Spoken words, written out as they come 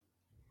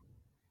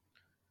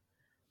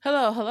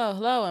Hello, hello,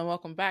 hello, and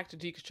welcome back to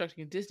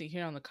Deconstructing Disney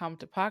here on the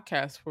Commented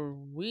Podcast, where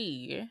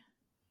we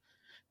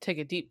take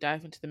a deep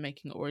dive into the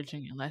making,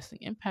 origin, and lasting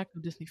impact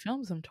of Disney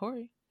films. I'm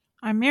Tori.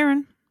 I'm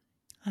Marin.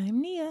 I'm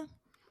Nia.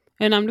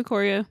 And I'm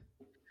Decoria.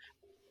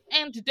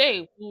 And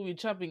today we'll be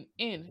jumping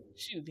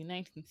into the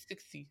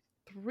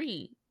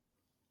 1963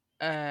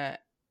 uh,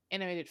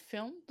 animated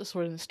film, The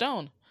Sword and the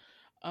Stone.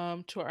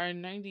 To our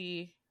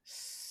 97ers,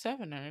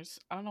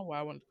 I don't know why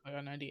I wanted to call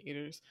y'all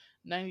 98ers,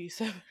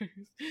 97ers.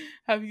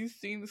 Have you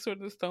seen The Sword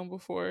and the Stone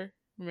before,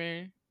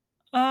 Mary?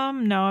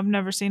 No, I've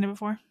never seen it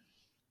before.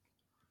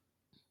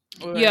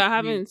 What about Yeah, I you,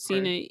 haven't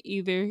seen Corey? it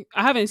either.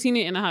 I haven't seen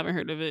it and I haven't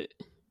heard of it.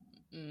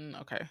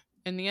 Okay.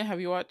 And Nia,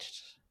 have you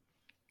watched?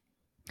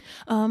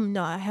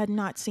 No, I had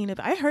not seen it.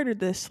 I heard of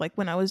this like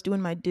when I was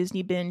doing my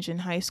Disney binge in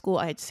high school.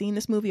 I had seen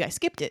this movie. I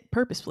skipped it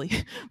purposefully,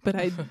 but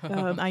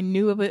I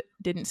knew of it,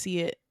 didn't see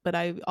it, but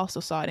I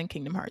also saw it in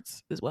Kingdom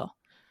Hearts as well.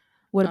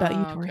 What about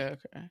you, Tori? Okay,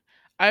 okay.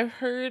 I've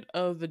heard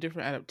of the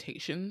different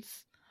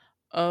adaptations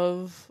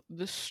of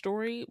this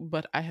story,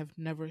 but I have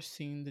never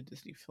seen the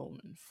Disney film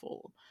in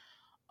full.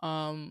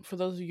 For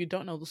those of you who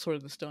don't know, The Sword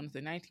of the Stone is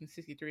a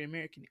 1963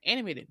 American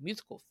animated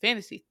musical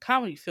fantasy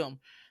comedy film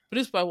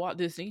produced by Walt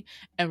Disney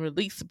and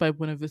released by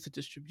Buena Vista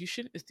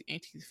Distribution. It's the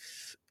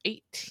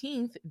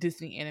 18th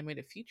Disney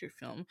animated feature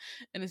film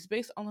and is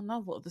based on the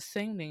novel of the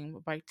same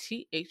name by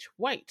T.H.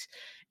 White.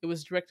 It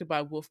was directed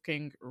by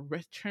Wolfgang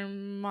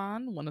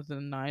Retterman, one of the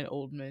nine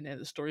old men,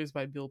 and the story is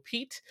by Bill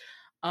Peet.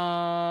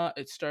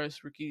 It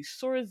stars Ricky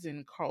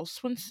Sorensen, Carl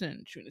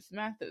Swinson, Junius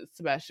Mathis,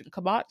 Sebastian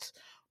Cabot,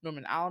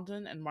 Norman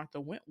Alden, and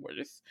Martha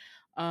Wentworth.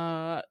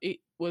 It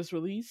was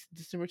released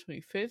December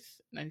 25th,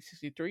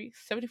 1963,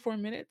 74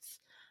 minutes,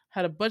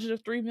 had a budget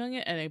of 3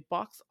 million and a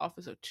box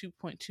office of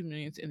 2.2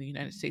 million in the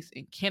United States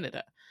and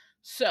Canada.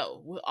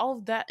 So, with all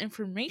of that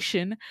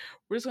information,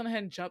 we're just going to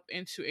head and jump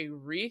into a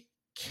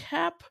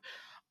recap.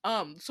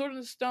 Sword in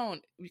the Stone,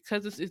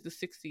 because this is the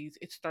 60s,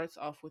 it starts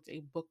off with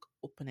a book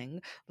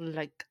opening,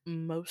 like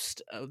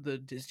most of the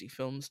Disney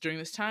films during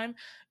this time.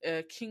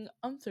 King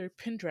Uther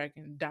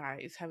Pendragon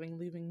dies,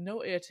 leaving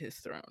no heir to his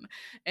throne,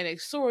 and a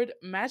sword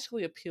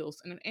magically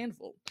appears in an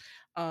anvil.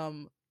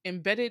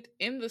 Embedded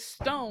in the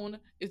stone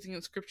is the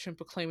inscription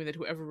proclaiming that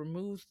whoever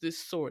removes this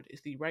sword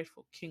is the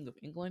rightful king of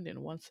England.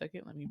 In 1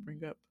 second, let me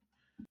bring up.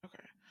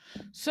 Okay,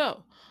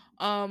 so,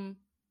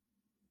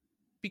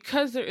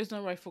 because there is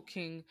no rightful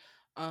king,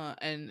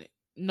 and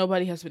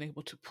nobody has been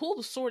able to pull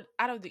the sword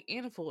out of the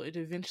anvil, it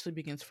eventually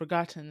begins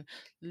forgotten,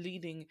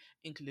 leading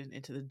England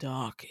into the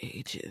Dark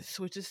Ages,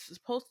 which is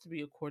supposed to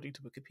be, according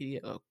to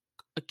Wikipedia,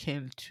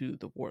 akin to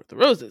the War of the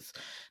Roses.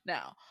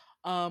 Now,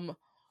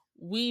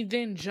 we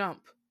then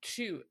jump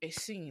to a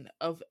scene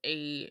of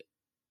a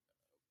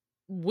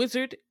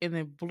wizard in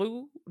a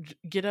blue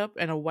get up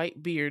and a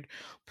white beard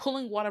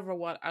pulling whatever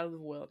water out of the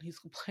well. He's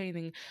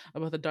complaining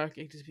about the dark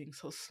ages being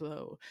so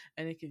slow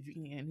and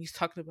inconvenient. He's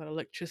talking about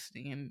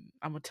electricity, and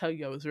I'm gonna tell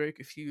you I was very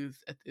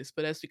confused at this.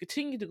 But as we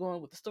continue to go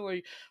on with the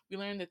story, we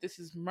learn that this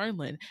is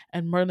Merlin,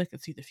 and Merlin can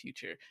see the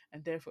future,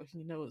 and therefore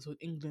he knows what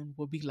England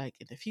will be like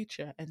in the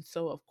future. And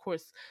so of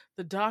course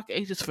the dark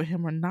ages for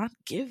him are not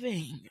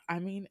giving. I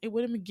mean, it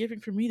would have been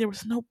giving for me. There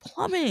was no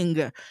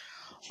plumbing.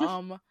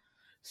 Um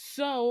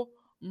so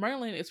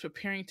Merlin is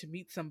preparing to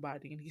meet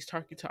somebody, and he's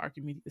talking to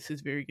Archimedes, his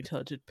very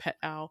intelligent pet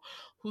owl,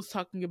 who's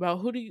talking about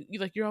who do you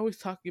like. You're always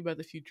talking about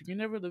the future. You're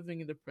never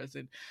living in the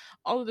present.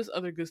 All of this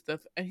other good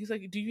stuff. And he's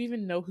like, "Do you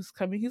even know who's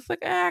coming?" He's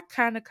like, "I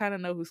kind of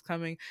know who's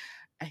coming.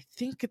 I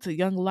think it's a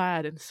young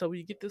lad." And so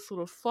we get this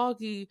little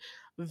foggy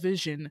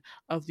vision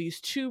of these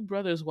two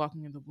brothers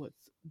walking in the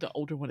woods. The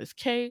older one is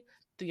Kay.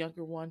 The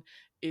younger one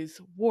is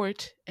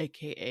Wart,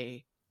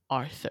 aka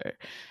Arthur.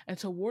 And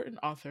so Wart and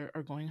Arthur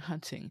are going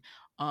hunting.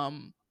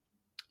 Um,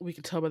 we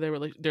can tell by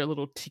their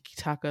little tiki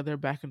taka, their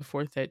back and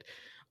forth that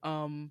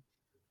um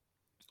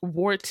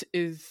Wart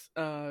is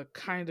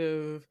kind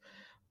of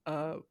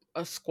a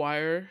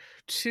squire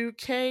to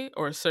Kay,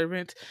 or a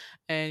servant,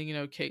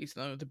 and Kay's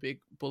the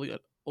big bully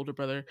older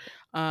brother.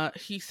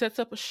 He sets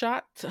up a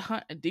shot to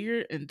hunt a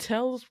deer and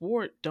tells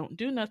Wart, "Don't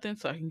do nothing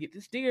so I can get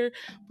this deer."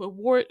 But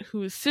Wart,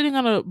 who is sitting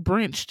on a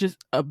branch,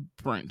 just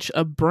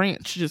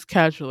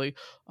casually,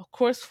 of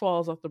course,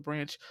 falls off the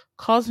branch,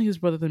 causing his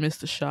brother to miss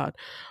the shot.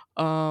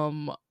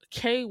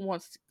 Kay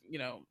wants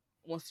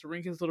to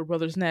wring his little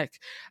brother's neck,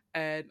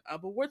 and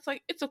but Wart's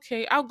like, "It's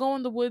okay, I'll go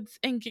in the woods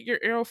and get your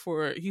arrow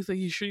for it." He's like,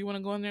 "You sure you want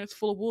to go in there? It's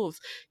full of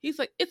wolves." He's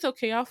like, "It's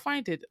okay, I'll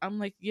find it." I'm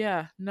like,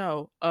 "Yeah,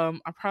 no, I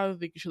probably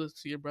think you should listen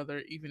to your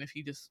brother, even if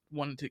he just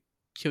wanted to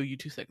kill you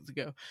 2 seconds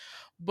ago."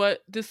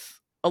 But this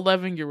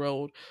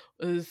 11-year-old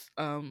is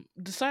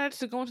decided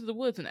to go into the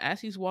woods, and as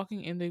he's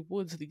walking in the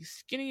woods, the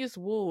skinniest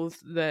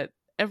wolves that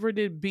ever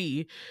did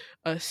be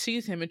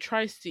sees him and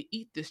tries to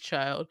eat this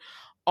child,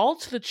 all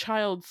to the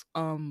child's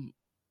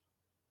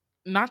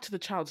not to the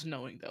child's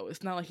knowing, though.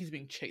 It's not like he's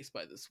being chased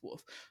by this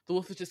wolf. The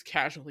wolf is just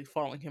casually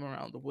following him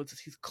around the woods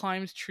as he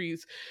climbs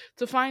trees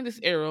to find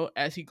this arrow.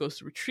 As he goes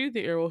to retrieve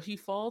the arrow, he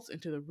falls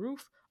into the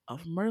roof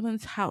of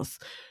Merlin's house,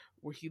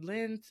 where he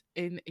lands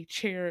in a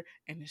chair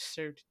and is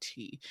served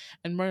tea.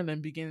 And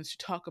Merlin begins to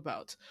talk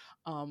about,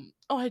 oh,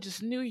 I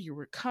just knew you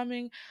were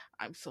coming.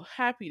 I'm so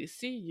happy to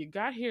see you. You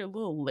got here a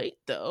little late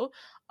though.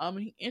 And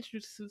he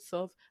introduces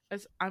himself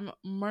as, I'm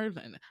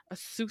Merlin, a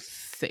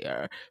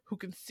soothsayer who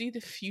can see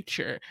the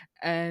future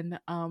and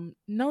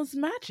knows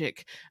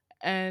magic.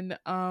 And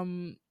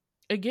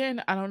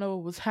again, I don't know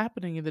what was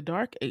happening in the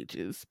Dark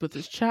Ages, but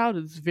this child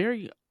is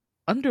very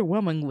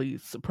underwhelmingly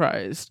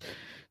surprised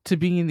to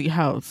be in the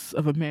house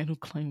of a man who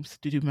claims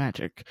to do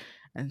magic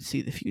and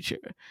see the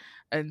future.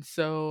 And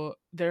so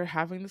they're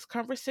having this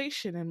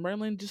conversation, and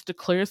Merlin just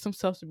declares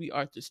himself to be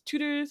Arthur's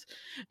tutors.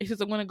 He says,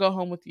 I'm going to go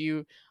home with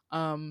you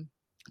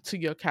to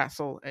your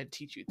castle and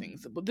teach you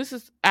things. But this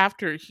is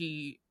after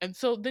and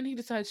so then he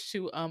decides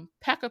to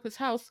pack up his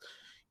house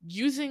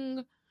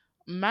using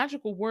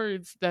magical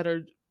words that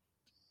are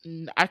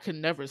I could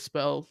never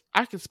spell.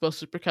 I could spell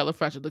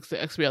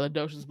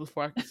supercalifragilisticexpialidocious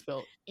before I could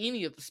spell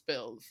any of the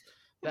spells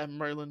that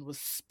Merlin was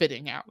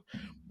spitting out.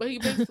 But he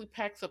basically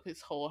packs up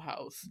his whole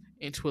house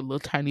into a little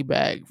tiny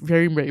bag,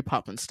 very Mary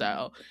Poppins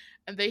style,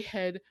 and they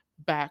head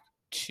back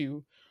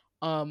to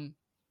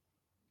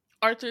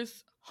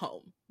Arthur's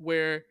home,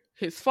 where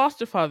his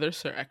foster father,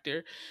 Sir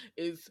Ector,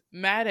 is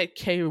mad at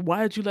Kay.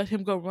 Why did you let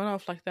him go run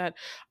off like that?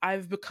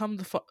 I've become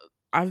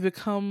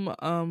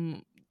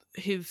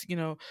his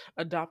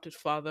adopted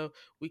father.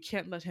 We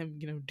can't let him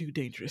do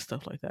dangerous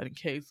stuff like that. And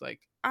Kay's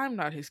like, I'm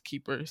not his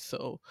keeper,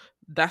 so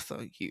that's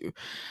on you.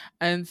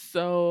 And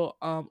so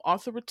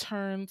Arthur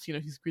returns.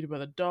 He's greeted by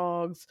the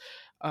dogs,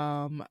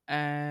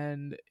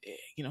 and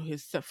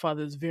his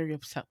stepfather is very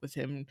upset with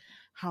him.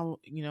 How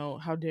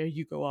dare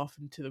you go off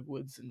into the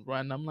woods and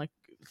run? I'm like,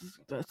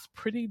 that's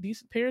pretty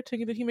decent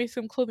parenting, and then he makes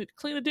him clean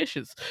the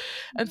dishes.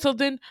 And so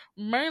then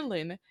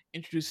Merlin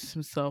introduces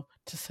himself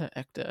to Sir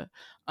Ector,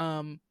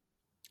 and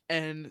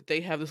they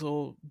have this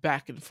little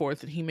back and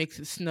forth, and he makes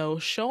it snow,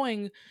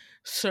 showing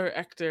Sir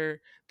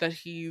Ector that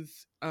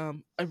he's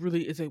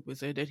really is a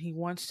wizard, and he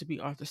wants to be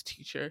Arthur's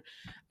teacher.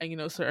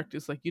 And Sir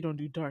Ector's like, you don't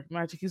do dark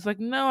magic. He's like,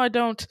 no, I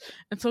don't.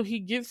 And so he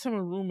gives him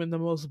a room in the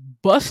most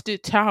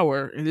busted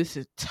tower in this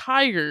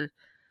entire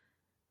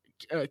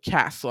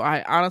castle.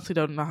 I honestly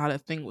don't know how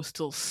that thing was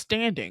still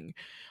standing.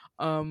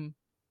 But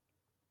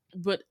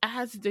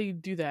as they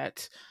do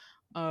that,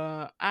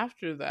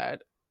 after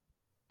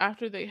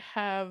they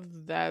have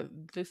that,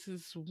 this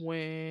is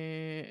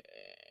when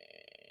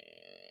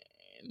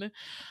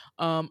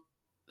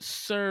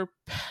Sir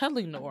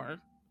Pellinore,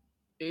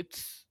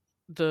 it's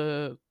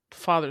the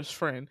father's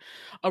friend,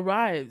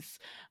 arrives.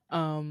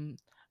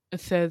 It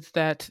says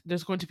that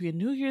there's going to be a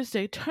New Year's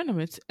Day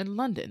tournament in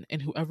London,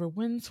 and whoever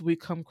wins will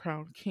become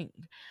crowned king.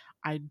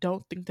 I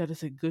don't think that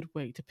is a good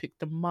way to pick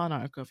the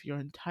monarch of your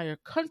entire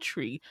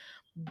country,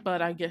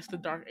 but I guess the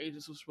Dark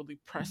Ages was really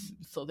pressing,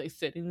 so they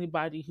said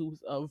anybody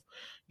who's of,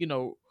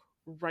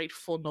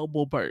 rightful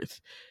noble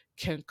birth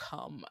can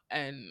come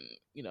and,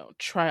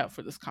 try out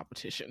for this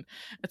competition.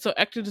 And so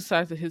Ector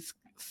decides that his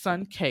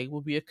son Kay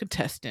will be a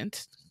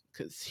contestant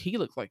because he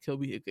looks like he'll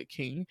be a good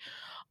king.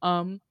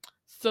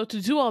 So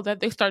to do all that,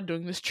 they start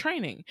doing this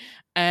training,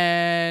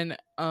 and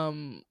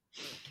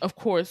of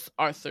course,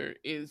 Arthur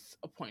is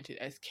appointed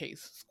as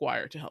Kay's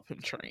squire to help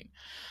him train.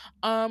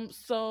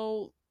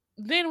 So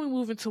then we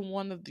move into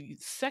one of the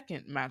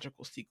second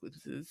magical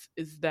sequences,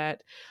 is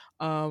that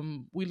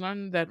we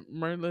learn that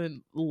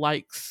Merlin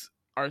likes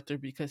Arthur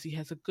because he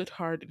has a good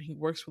heart and he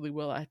works really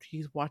well after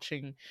he's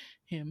watching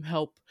him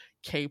help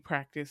Kay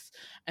practice.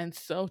 And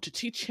so to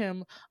teach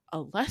him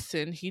a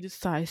lesson, he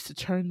decides to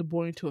turn the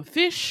boy into a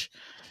fish,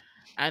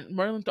 and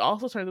Merlin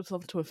also turns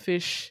himself into a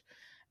fish,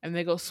 and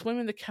they go swim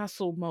in the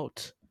castle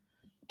moat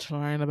to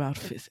learn about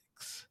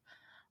physics.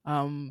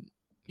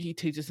 He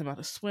teaches him how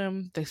to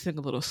swim. They sing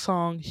a little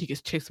song. He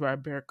gets chased by a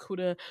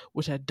barracuda,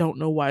 which I don't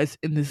know why it's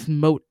in this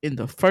moat in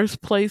the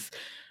first place.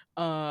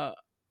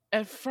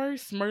 At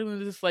first,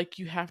 Merlin is like,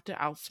 you have to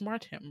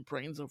outsmart him,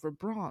 brains over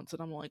bronze.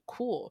 And I'm like,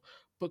 cool,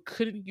 but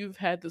couldn't you have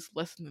had this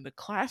lesson in the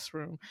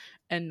classroom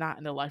and not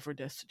in a life or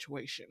death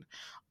situation?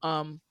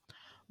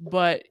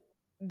 But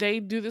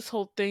they do this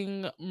whole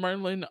thing.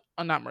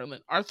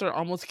 Arthur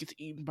almost gets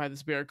eaten by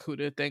this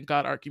barracuda. Thank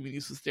God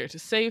Archimedes was there to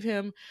save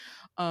him.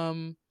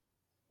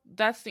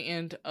 That's the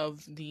end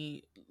of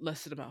the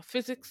lesson about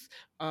physics.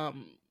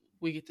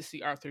 We get to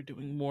see Arthur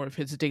doing more of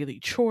his daily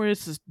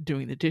chores,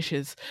 doing the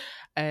dishes,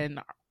 and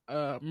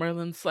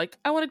Merlin's like,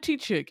 I want to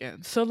teach you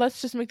again. So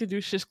let's just make the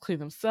dishes clean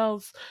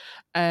themselves,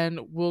 and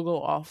we'll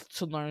go off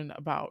to learn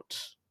about,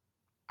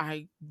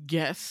 I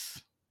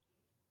guess,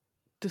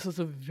 this is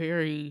a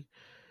very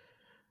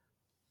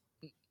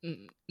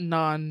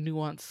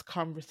non-nuanced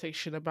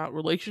conversation about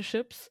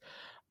relationships.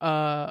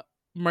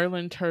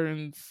 Merlin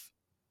turns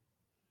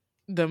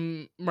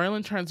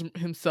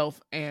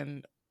himself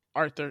and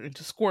Arthur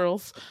into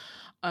squirrels.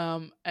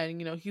 And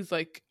he's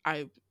like,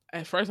 I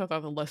at first I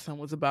thought the lesson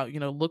was about,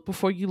 look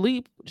before you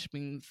leap, which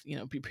means,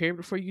 be prepared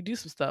before you do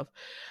some stuff.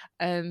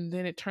 And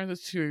then it turns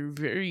into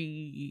a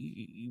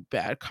very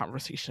bad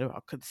conversation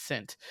about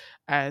consent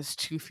as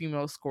two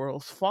female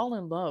squirrels fall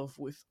in love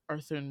with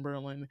Arthur and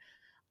Merlin.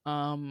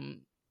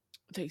 Um,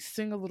 they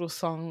sing a little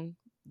song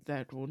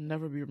that will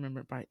never be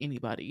remembered by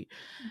anybody.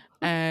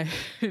 And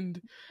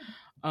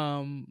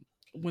um,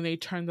 when they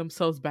turn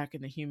themselves back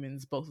into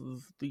humans, both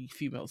of the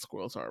female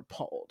squirrels are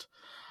appalled.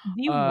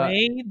 The Uh,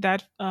 way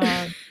that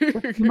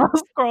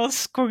most girls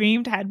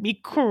screamed had me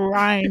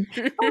crying.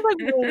 I was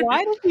like, well,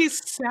 why does he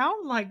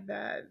sound like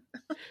that?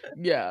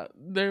 yeah,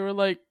 they were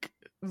like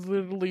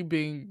literally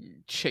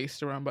being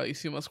chased around by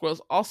these female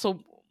squirrels. Also,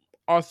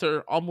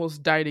 Arthur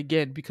almost died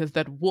again because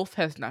that wolf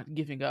has not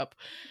giving up,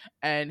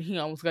 and he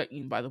almost got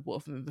eaten by the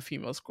wolf, and then the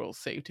female squirrel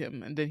saved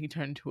him, and then he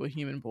turned into a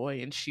human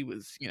boy, and she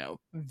was,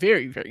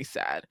 very, very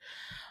sad.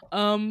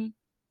 Um,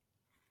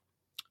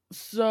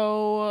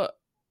 so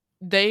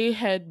they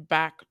head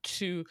back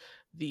to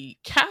the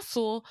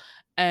castle,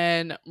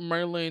 and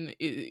Merlin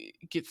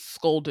gets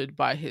scolded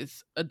by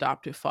his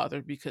adoptive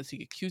father because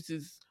he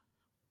accuses,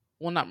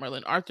 well, not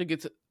Merlin, Arthur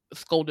gets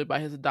scolded by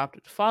his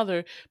adopted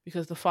father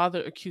because the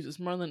father accuses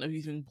Merlin of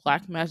using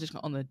black magic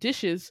on the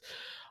dishes,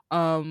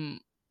 um,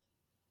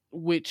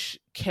 which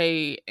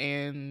Kay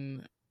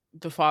and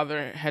the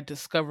father had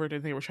discovered,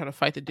 and they were trying to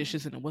fight the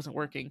dishes and it wasn't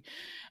working.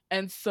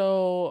 And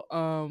so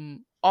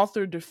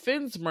Arthur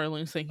defends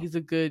Merlin, saying he's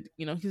a good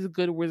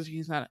wizard,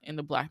 he's not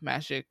into black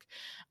magic.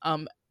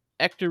 um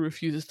Ector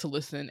refuses to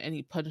listen, and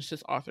he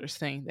punishes Arthur,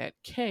 saying that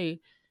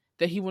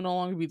he will no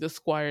longer be the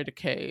squire to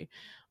Kay,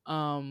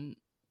 um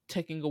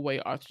taking away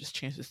Arthur's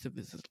chances to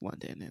visit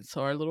London. And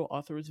so our little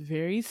Arthur is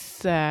very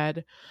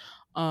sad,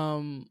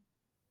 um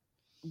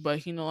but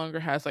he no longer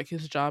has like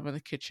his job in the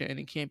kitchen, and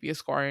he can't be a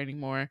squire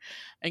anymore.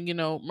 And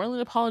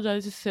Merlin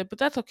apologizes, said, "But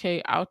that's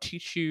okay. I'll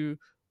teach you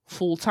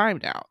full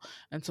time now."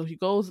 And so he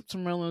goes to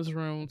Merlin's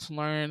room to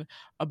learn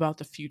about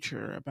the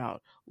future,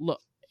 about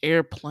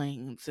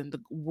airplanes, and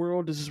the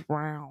world is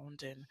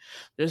round, and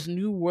there's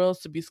new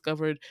worlds to be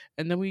discovered.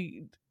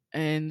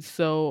 And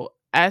so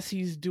as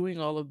he's doing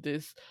all of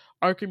this,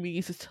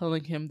 Archimedes is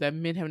telling him that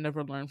men have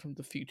never learned from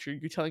the future.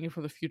 You're telling him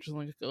from the future is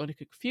only going to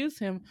confuse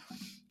him.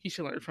 He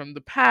should learn from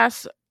the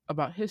past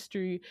about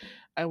history.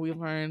 And we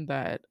learn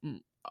that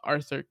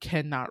Arthur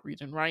cannot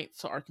read and write,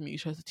 so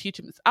Archimedes tries to teach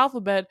him his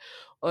alphabet,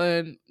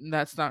 and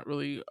that's not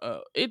really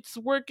it's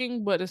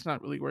working, but it's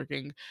not really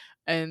working.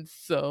 And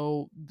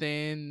so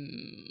then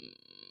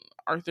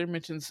Arthur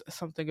mentions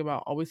something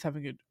about always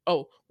having a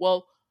oh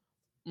well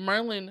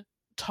Merlin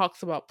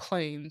talks about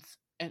planes,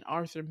 and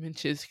Arthur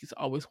mentions he's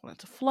always wanted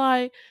to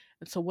fly.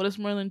 And so what does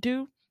Merlin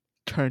do?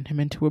 Turn him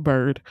into a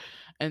bird.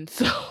 And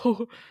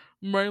so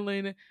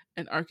Merlin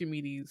and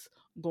Archimedes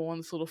go on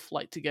this little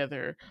flight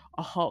together.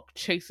 A hawk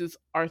chases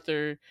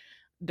Arthur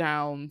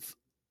down,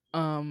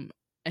 um,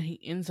 and he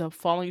ends up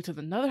falling into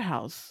another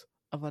house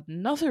of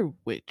another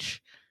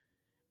witch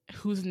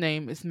whose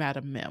name is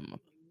Madame Mim,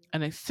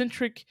 an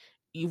eccentric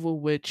evil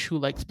witch who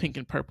likes pink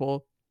and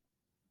purple.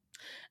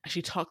 And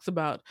she talks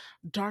about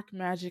dark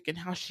magic and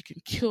how she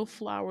can kill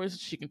flowers,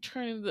 she can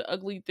turn into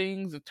ugly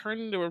things and turn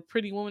into a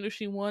pretty woman if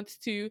she wants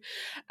to.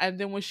 And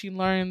then when she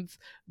learns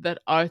that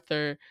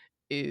Arthur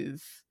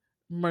is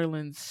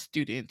Merlin's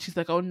student, she's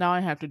like, "Oh, now I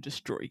have to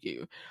destroy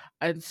you."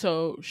 And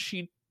so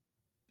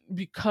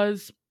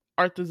because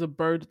Arthur's a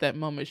bird at that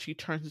moment, she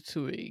turns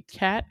into a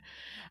cat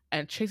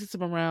and chases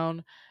him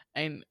around.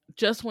 And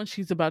just when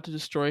she's about to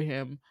destroy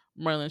him,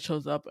 Merlin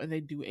shows up, and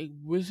they do a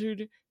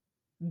wizard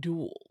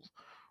duel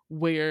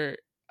where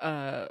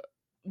uh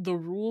the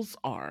rules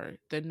are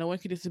that no one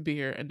can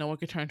disappear and no one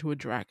can turn into a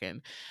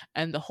dragon.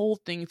 And the whole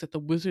thing is that the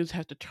wizards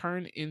have to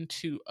turn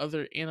into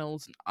other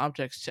animals and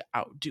objects to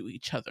outdo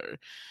each other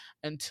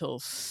until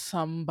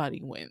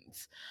somebody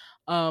wins.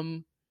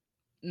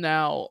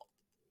 Now,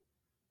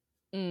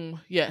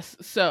 yes,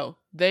 so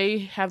they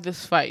have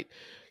this fight.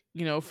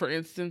 For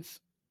instance,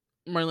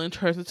 Merlin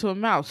turns into a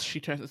mouse, she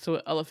turns into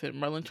an elephant,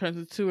 Merlin turns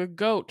into a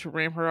goat to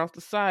ram her off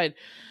the side.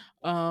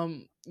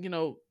 um you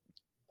know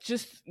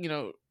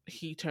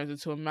he turns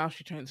into a mouse,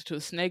 she turns into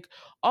a snake,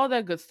 all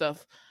that good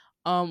stuff.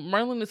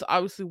 Merlin is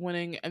obviously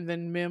winning, and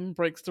then Mim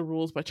breaks the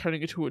rules by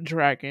turning into a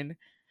dragon.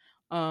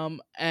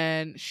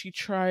 And she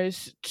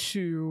tries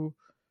to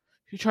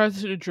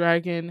the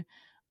dragon.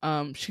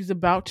 She's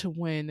about to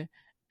win,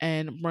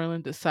 and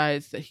Merlin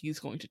decides that he's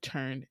going to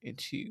turn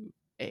into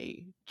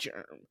a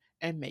germ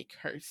and make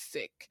her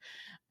sick.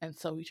 And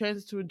so he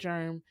turns into a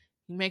germ,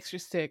 he makes her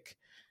sick.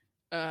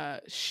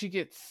 She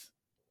gets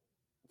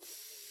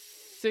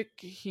sick,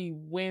 he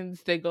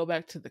wins, they go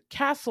back to the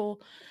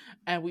castle,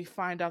 and we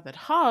find out that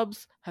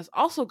Hobbs has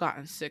also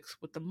gotten sick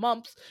with the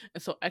mumps.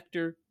 And so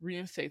Ector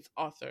reinstates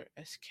Arthur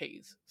as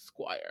Kay's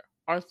squire.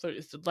 Arthur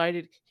is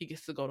delighted, he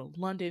gets to go to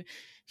London,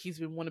 he's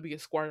been wanting to be a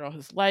squire all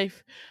his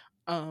life.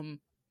 And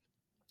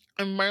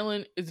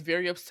Merlin is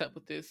very upset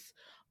with this,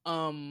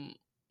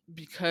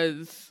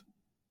 because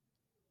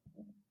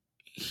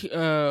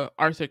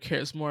Arthur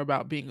cares more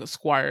about being a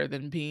squire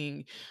than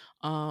being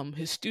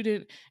his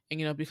student,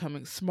 and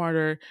becoming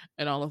smarter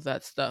and all of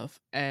that stuff.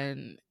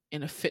 And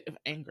in a fit of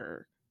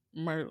anger,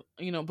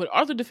 but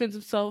Arthur defends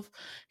himself.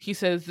 He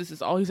says this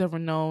is all he's ever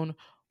known.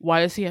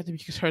 Why does he have to be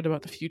concerned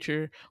about the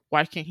future?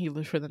 Why can't he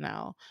live for the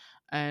now?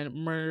 And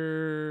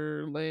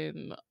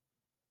Merlin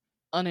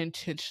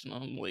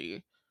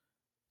unintentionally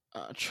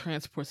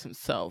transports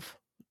himself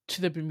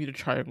to the Bermuda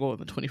Triangle in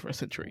the 21st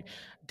century.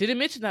 Didn't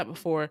mention that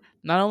before.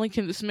 Not only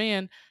can this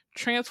man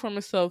transform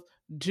himself,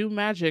 do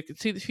magic, and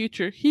see the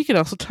future, he can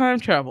also time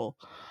travel.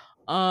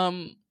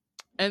 And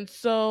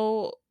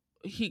so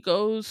he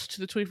goes to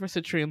the 21st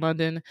century in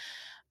London,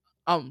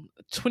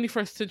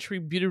 21st century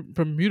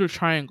Bermuda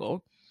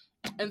Triangle.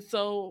 And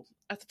so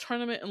at the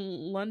tournament in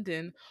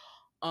London,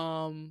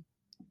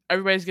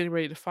 everybody's getting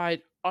ready to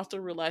fight.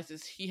 Arthur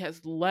realizes he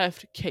has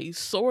left Kay's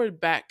sword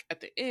back at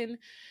the inn.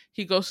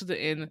 He goes to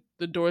the inn,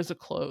 the doors are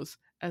closed,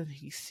 and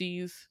he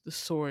sees the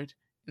sword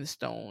in the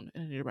stone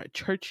in a nearby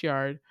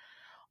churchyard.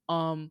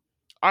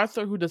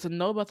 Arthur, who doesn't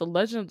know about the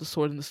legend of the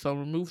sword in the stone,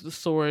 removes the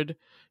sword.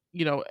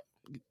 The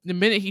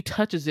minute he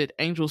touches it,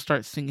 angels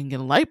start singing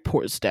and light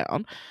pours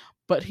down.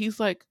 But he's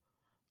like,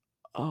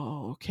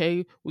 oh,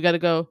 okay, we gotta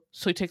go.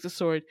 So he takes the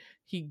sword,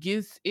 he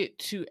gives it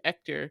to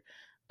Ector.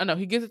 Oh no,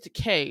 he gives it to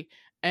Kay.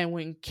 And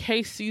when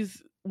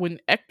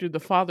Ector, the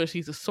father,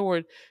 sees the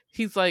sword,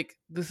 he's like,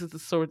 this is the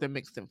sword that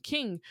makes them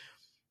king.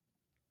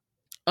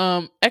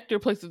 Ector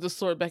places the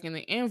sword back in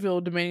the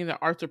anvil, demanding that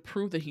Arthur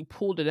prove that he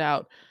pulled it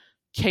out.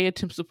 Kay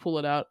attempts to pull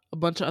it out. A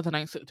bunch of other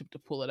knights attempt to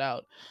pull it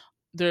out.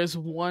 There's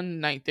one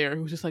knight there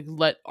who's just like,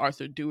 let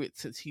Arthur do it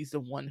since he's the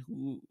one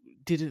who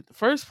did it in the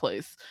first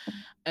place.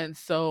 And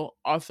so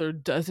Arthur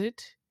does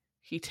it.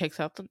 He takes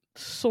out the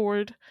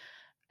sword,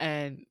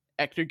 and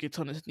Ector gets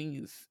on his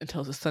knees and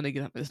tells his son to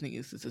get on his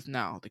knees. This is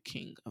now the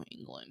King of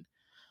England.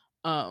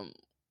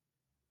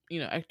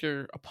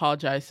 Ector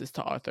apologizes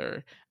to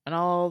Arthur, and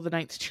all the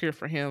knights cheer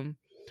for him.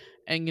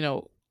 And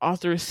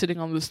Arthur is sitting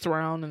on this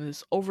throne in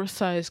this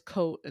oversized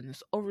coat and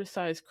this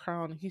oversized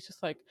crown. And he's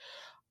just like,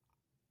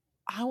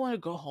 I want to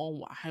go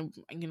home. I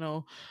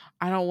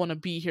don't want to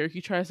be here. He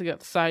tries to get out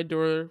the side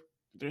door.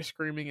 They're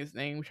screaming his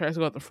name. He tries to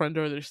go out the front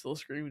door. They're still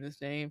screaming his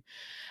name.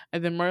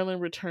 And then Merlin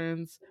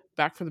returns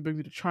back from the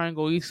Bermuda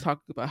Triangle. He's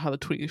talking about how the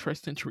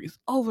 21st century is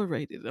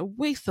overrated, a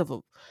waste of a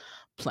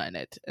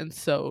planet. And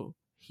so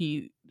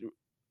he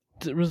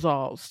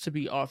resolves to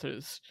be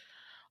Arthur's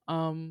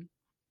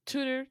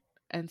tutor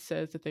and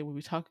says that they will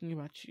be talking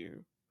about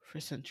you for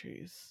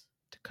centuries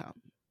to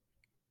come.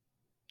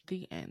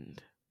 The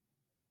end.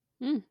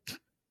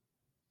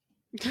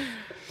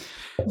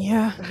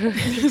 Yeah.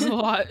 There's a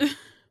lot.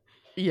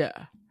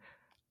 Yeah.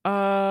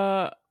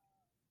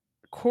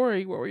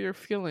 Corey, what were your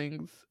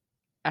feelings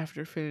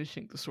after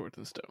finishing The Sword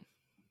and Stone?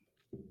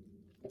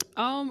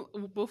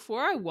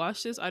 Before I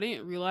watched this, I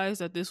didn't realize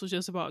that this was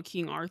just about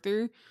King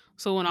Arthur.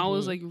 So when I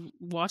was like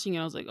watching it,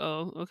 I was like,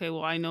 oh, okay,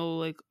 well, I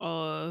know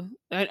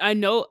I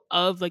know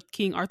of like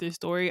King Arthur's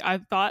story. I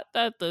thought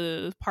that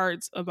the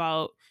parts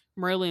about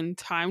Merlin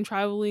time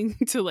traveling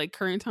to like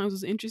current times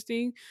was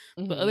interesting.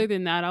 But other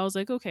than that, I was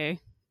like, okay.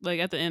 Like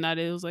at the end I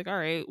was like, all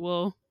right,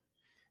 well,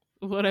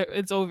 whatever,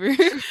 it's over.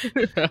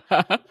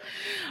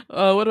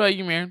 What about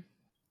you, Maren?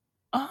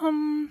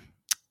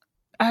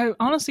 I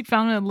honestly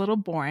found it a little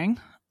boring,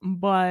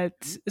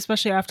 but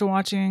especially after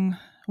watching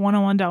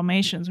 101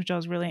 Dalmatians, which I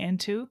was really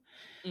into.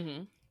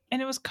 And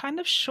it was kind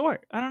of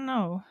short. I don't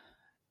know.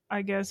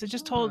 I guess it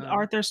just told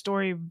Arthur's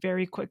story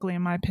very quickly,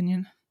 in my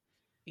opinion.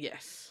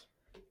 Yes.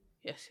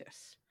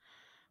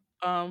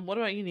 What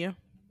about you, Nia?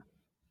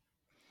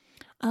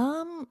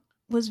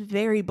 Was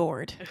very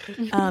bored.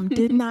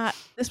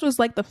 This was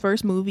like the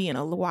first movie in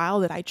a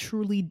while that I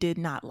truly did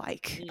not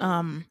like.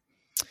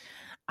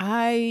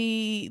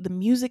 The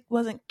music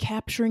wasn't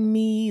capturing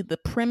me. The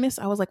premise,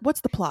 I was like, what's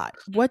the plot?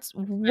 What's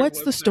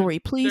the story?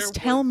 Please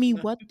tell me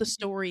what the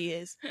story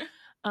is.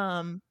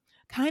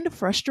 Kind of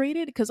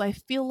frustrated because I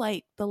feel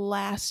like the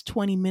last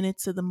 20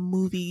 minutes of the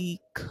movie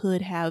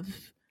could have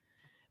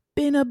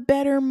been a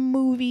better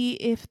movie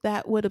if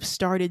that would have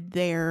started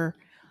there.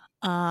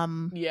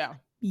 Yeah,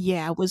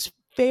 I was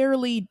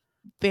very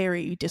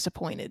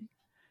disappointed.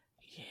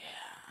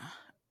 Yeah.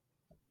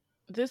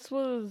 This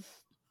was,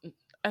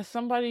 as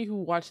somebody who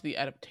watched the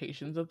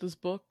adaptations of this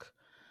book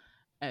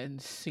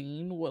and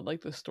seen what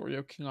like the story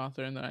of King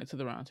Arthur and the Knights of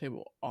the Round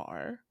Table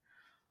are,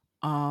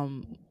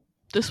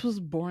 this was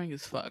boring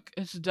as fuck.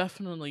 It's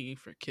definitely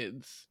for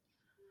kids.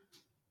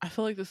 I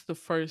feel like this is the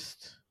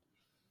first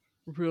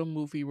real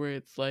movie where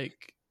it's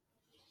like,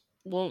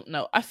 well,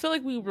 no, I feel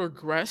like we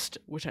regressed,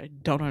 which I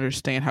don't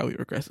understand how we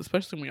regressed,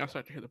 especially when y'all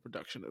start to hear the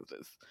production of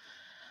this.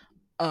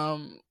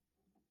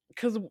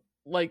 Because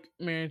like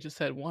Marion just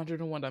said,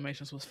 101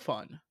 Dalmatians was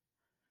fun.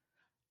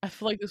 I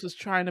feel like this was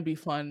trying to be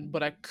fun,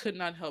 but I could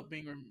not help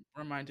being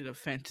reminded of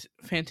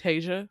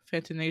Fantasia,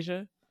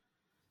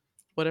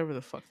 whatever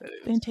the fuck that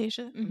is.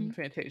 Fantasia,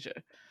 Fantasia,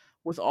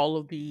 with all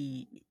of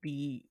the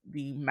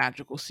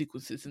magical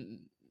sequences and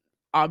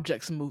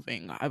objects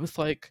moving. I was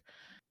like,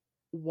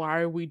 why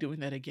are we doing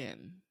that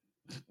again?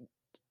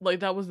 Like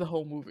that was the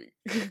whole movie.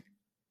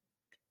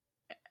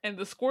 And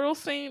the squirrel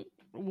scene,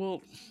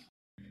 well,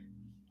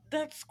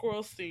 that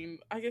squirrel scene,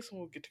 I guess when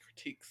we'll get to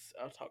critiques,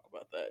 I'll talk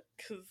about that.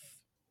 Because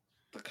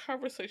the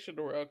conversation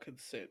around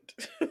consent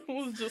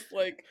was just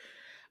like,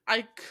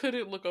 I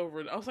couldn't look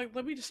over it. I was like,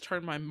 let me just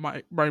turn my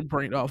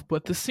brain off.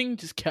 But the scene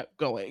just kept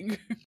going.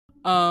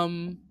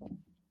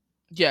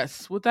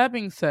 Yes, with that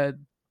being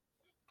said,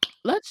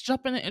 let's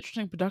jump into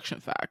interesting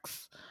production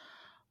facts,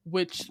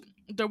 which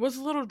there was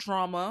a little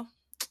drama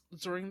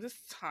during this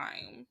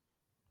time.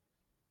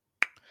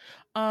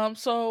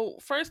 So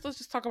first let's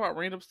just talk about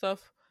random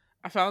stuff.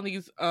 I found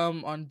these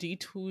on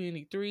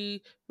D23,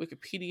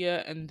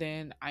 Wikipedia, and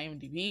then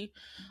IMDb.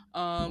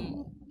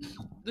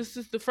 This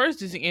is the first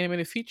Disney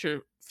animated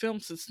feature film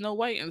since Snow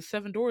White and the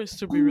Seven Dwarfs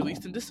to be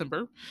released in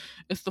December.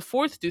 It's the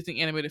fourth Disney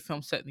animated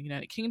film set in the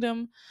United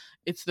Kingdom.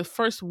 It's the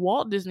first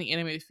Walt Disney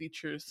animated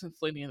feature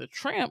since Lady and the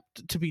Tramp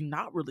to be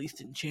not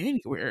released in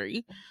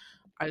January.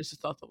 I just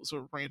thought that was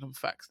a random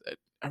fact that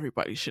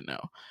everybody should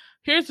know.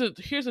 Here's a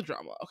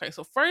drama. Okay,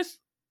 so first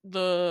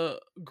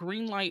the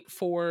green light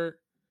for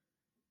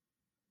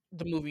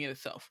the movie in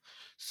itself.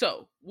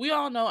 So we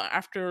all know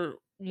after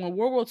when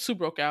World War II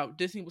broke out,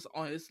 Disney was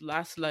on its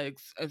last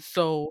legs, and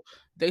so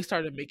they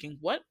started making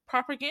what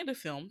propaganda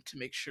film to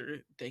make sure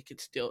they could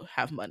still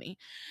have money,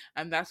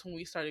 and that's when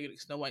we started getting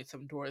Snow White,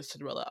 Seven Dwarfs,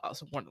 Cinderella,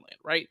 Alice in Wonderland,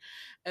 right?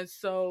 And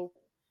so,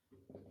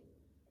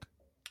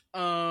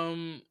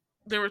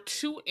 there were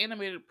two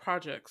animated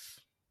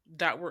projects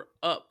that were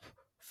up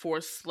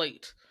for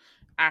slate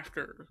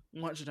after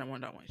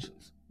 101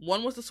 Dalmatians.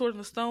 One was The Sword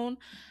and the Stone,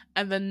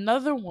 and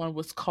another one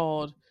was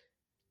called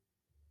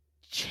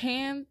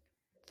Chantecler.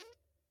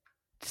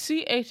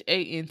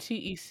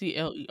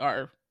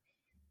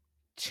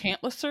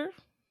 Chantecler.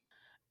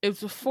 It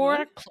was a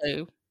 4-act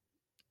play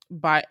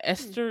by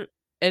Esther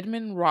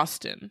Edmund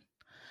Roston.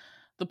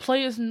 The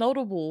play is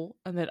notable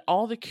in that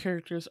all the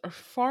characters are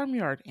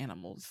farmyard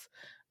animals,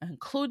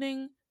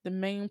 including the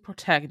main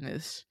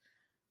protagonist,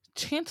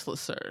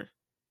 Chantecler,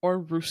 or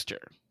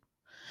Rooster.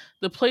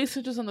 The play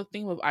centers on the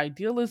theme of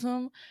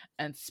idealism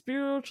and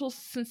spiritual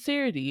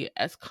sincerity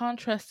as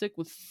contrasted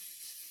with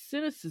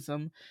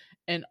cynicism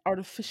and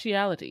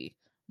artificiality.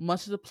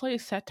 Much of the play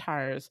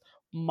satires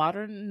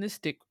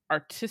modernistic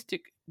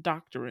artistic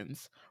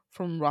doctrines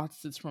from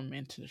Roth's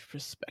romantic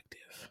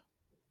perspective.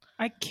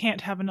 I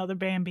can't have another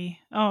Bambi.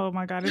 Oh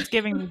my god, it's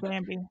giving me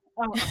Bambi.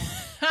 Oh.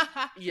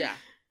 Yeah.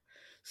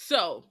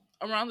 So,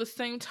 around the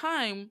same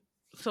time,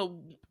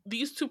 so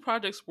these two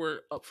projects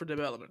were up for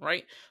development,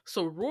 right?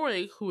 So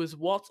Roy, who is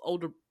Walt's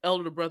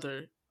elder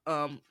brother,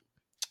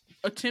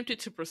 attempted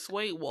to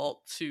persuade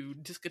Walt to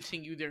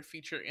discontinue their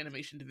feature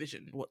animation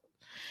division.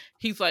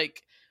 He's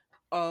like,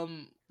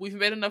 we've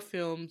made enough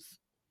films,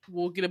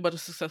 we'll get a bunch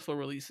of successful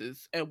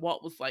releases. And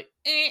Walt was like,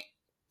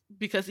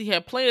 because he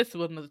had plans to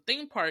build another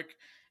theme park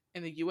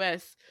in the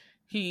US.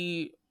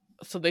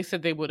 So they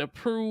said they would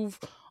approve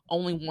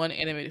only one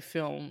animated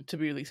film to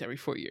be released every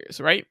 4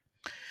 years, right?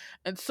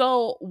 And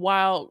so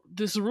while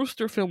this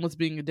Rooster film was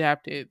being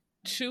adapted,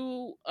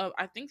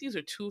 I think these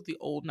are two of the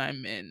old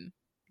 9 men.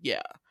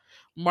 Yeah.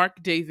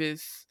 Mark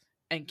Davis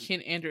and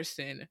Ken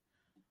Anderson,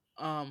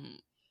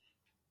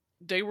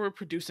 they were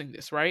producing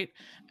this, right?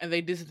 And they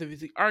did the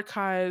music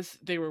archives,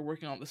 they were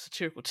working on the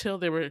satirical tale,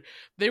 they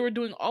were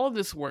doing all of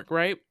this work,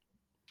 right?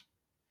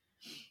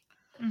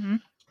 Mm-hmm.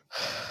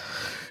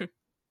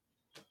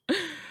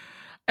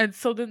 And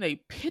so then they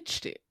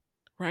pitched it,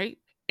 right?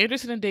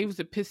 Anderson and Davis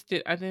had pitched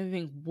it. I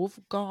think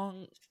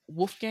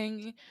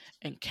Wolfgang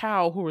and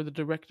Cal, who were the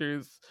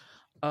directors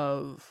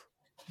of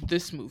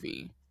this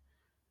movie.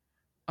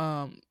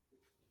 Oh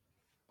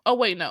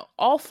wait, no.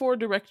 All 4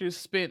 directors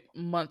spent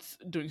months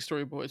doing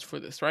storyboards for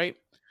this, right?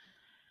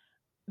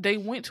 They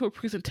went to a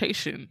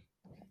presentation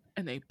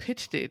and they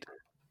pitched it.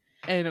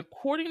 And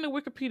according to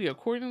Wikipedia,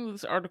 according to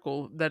this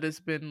article that has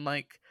been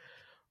like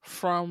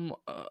from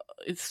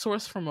it's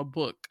sourced from a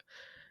book,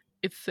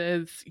 it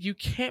says you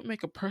can't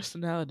make a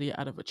personality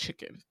out of a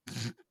chicken.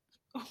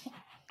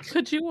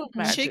 Could you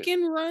imagine?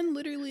 Chicken Run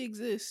literally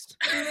exists.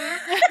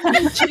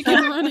 Chicken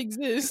Run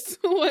exists.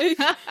 Like,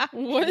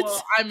 what?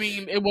 Well, I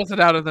mean, it wasn't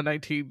out of the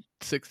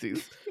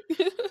 1960s.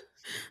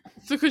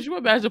 So could you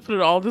imagine putting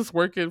all this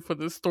work in for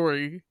this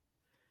story?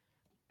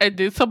 And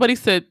then somebody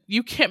said,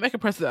 you can't make a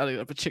personality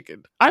out of a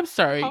chicken. I'm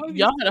sorry.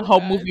 Y'all had a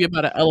whole movie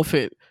about an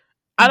elephant.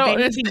 I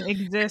don't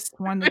exist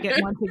once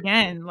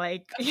again.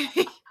 Like,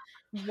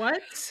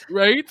 what?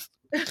 Right?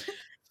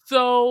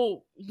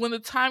 So when the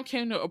time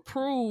came to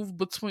approve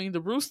between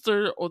the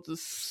rooster or the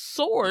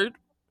sword,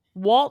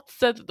 Walt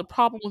said that the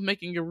problem with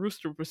making your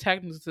rooster a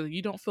protagonist is that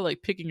you don't feel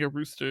like picking your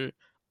rooster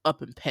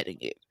up and petting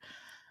it.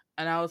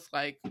 And I was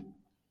like,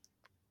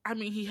 I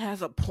mean, he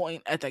has a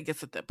point at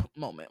that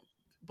moment,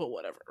 but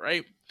whatever,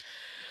 right?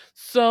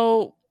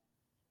 So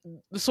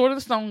the Sword and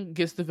the Stone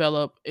gets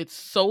developed. It's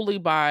solely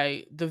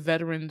by the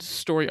veteran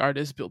story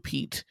artist Bill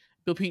Peet.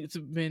 Bill Peet's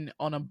been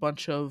on a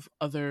bunch of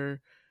other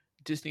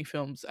Disney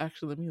films.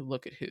 Actually, let me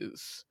look at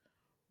his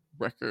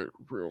record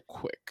real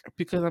quick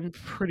because I'm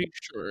pretty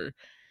sure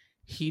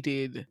he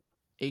did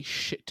a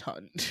shit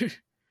ton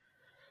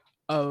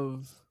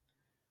of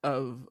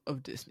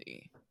of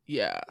Disney.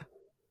 Yeah.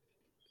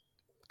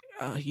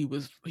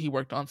 He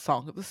worked on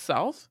Song of the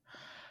South.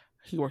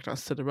 He worked on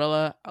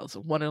Cinderella, Alice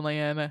in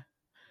Wonderland,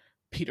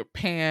 Peter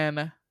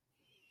Pan,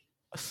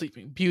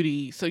 Sleeping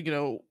Beauty. So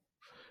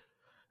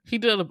he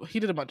did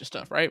a bunch of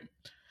stuff, right?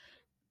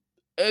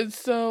 And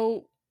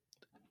so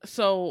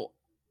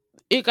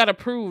it got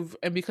approved,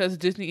 and because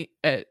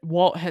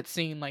Walt had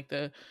seen like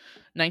the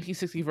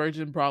 1960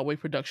 Virgin Broadway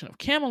production of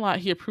Camelot,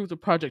 he approved the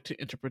project to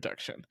enter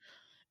production.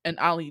 And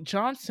Ollie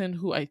Johnson,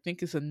 who I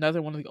think is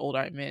another one of the Old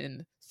Eye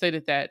Men,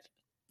 stated that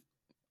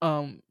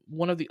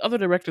one of the other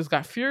directors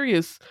got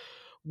furious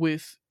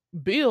with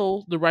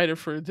Bill, the writer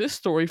for this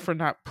story, for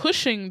not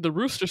pushing the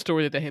Rooster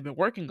story that they had been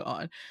working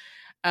on.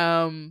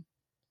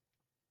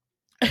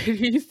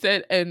 He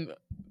said, and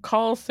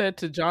Carl said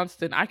to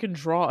Johnston, "I can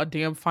draw a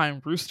damn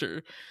fine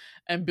rooster."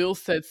 And Bill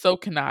said, "So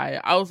can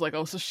I." I was like,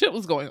 oh, so shit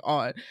was going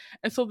on.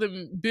 And so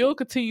then Bill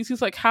continues.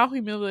 He's like, how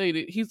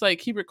humiliated. He's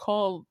like, he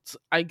recalled,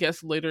 I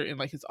guess, later in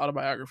like his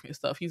autobiography and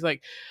stuff. He's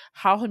like,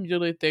 how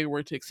humiliated they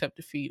were to accept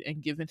defeat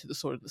and give in to the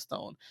Sword of the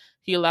Stone.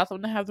 He allowed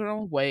them to have their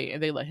own way,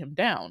 and they let him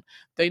down.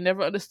 They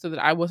never understood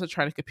that I wasn't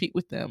trying to compete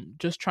with them,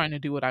 just trying to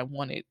do what I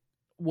wanted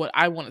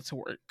to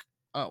work.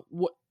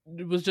 What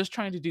was just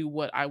trying to do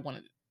what I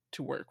wanted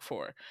to work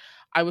for.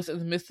 I was in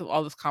the midst of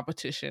all this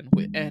competition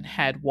and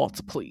had Walt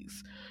to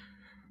please.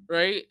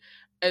 Right?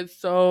 And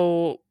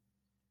so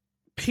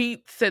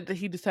Pete said that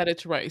he decided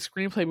to write a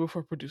screenplay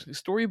before producing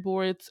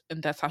storyboards,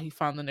 and that's how he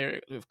found the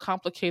narrative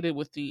complicated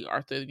with the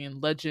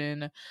Arthurian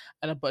legend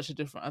and a bunch of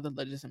different other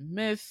legends and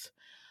myths.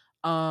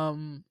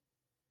 And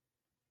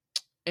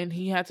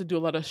he had to do a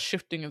lot of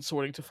shifting and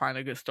sorting to find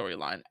a good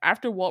storyline.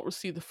 After Walt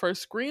received the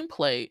first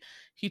screenplay,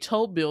 he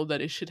told Bill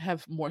that it should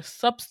have more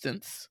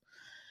substance.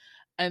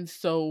 And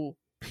so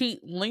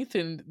Pete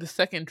lengthened the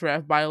second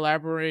draft by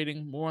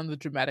elaborating more on the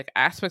dramatic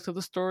aspects of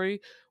the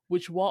story,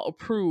 which Walt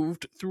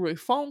approved through a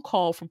phone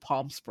call from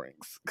Palm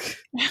Springs.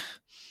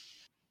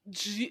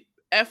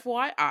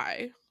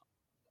 FYI,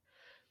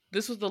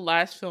 this was the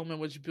last film in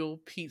which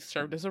Bill Pete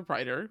served as a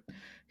writer.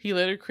 He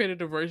later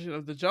created a version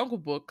of The Jungle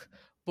Book,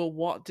 but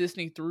Walt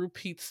Disney threw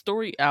Pete's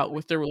story out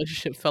with their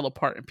relationship fell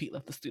apart and Pete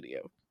left the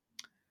studio.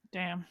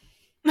 Damn.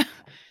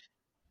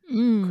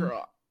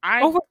 Girl,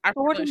 I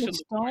really should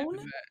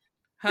Stone?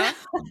 Huh?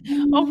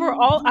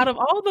 Overall, out of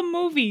all the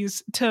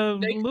movies to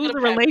lose a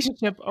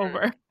relationship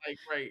over. Like,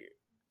 right.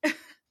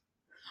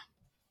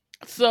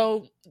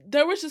 So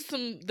there was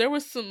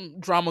some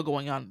drama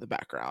going on in the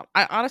background.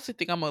 I honestly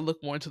think I'm gonna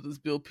look more into this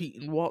Bill, Pete,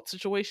 and Walt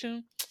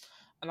situation,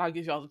 and I'll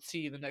give y'all the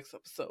tea in the next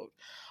episode.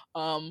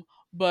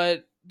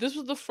 But this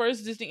was the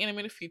first Disney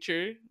animated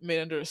feature made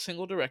under a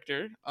single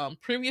director.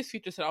 Previous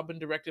features had all been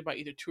directed by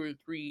either 2 or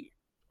 3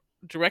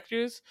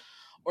 directors,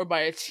 or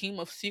by a team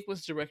of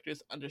sequence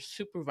directors under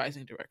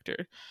supervising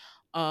director.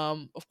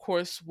 Of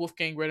course,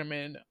 Wolfgang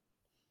Reitman,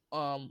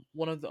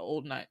 one of the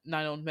old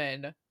Nine Old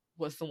Men,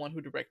 was the one who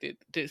directed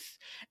this,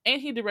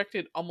 and he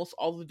directed almost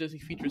all of the Disney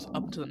features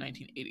up to the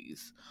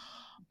 1980s.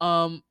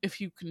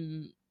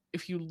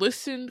 If you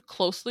listen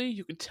closely,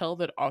 you can tell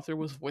that Arthur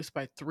was voiced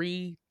by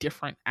 3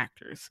 different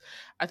actors.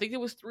 I think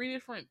it was 3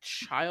 different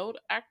child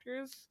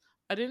actors.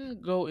 I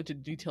didn't go into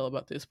detail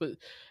about this, but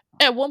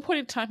at one point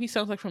in time, he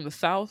sounds like from the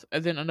South,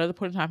 and then another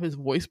point in time, his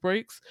voice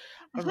breaks.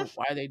 I don't know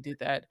why they did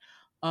that.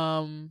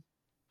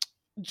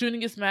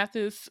 Junius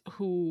Mathis,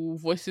 who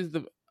voices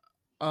the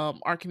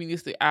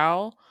Archimedes the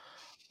Owl,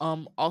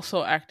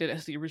 also acted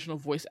as the original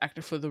voice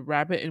actor for the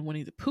Rabbit and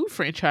Winnie the Pooh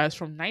franchise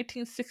from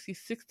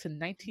 1966 to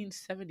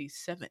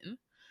 1977.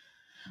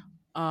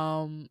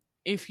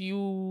 If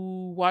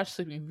you watch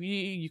Sleeping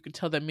Beauty, you can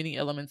tell that many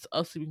elements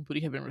of Sleeping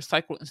Beauty have been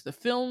recycled into the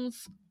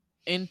films.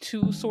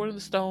 Into Sword in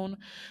the Stone,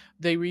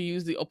 they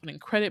reused the opening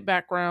credit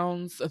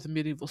backgrounds of the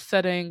medieval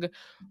setting.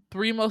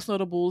 3 most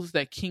notables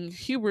that King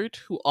Hubert,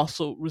 who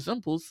also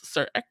resembles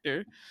Sir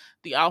Ector,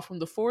 the owl from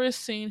the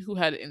forest scene who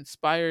had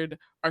inspired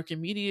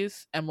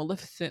Archimedes, and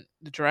Maleficent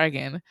the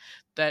dragon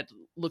that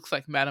looks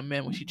like Madame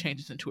Mim when she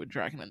changes into a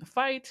dragon in the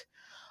fight.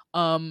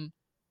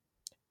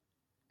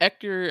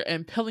 Ector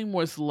and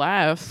Pellimore's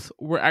laughs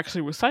were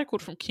actually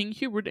recycled from King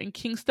Hubert and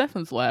King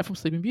Stephen's laugh from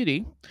Sleeping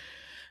Beauty.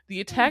 The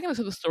antagonist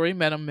of the story,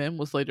 Madame Mim,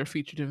 was later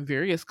featured in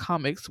various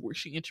comics where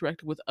she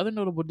interacted with other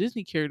notable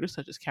Disney characters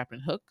such as Captain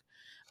Hook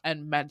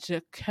and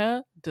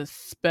Magica de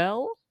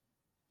Spell.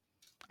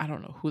 I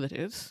don't know who that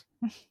is.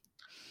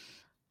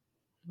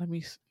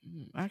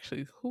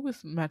 Actually, who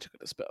is Magica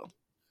de Spell?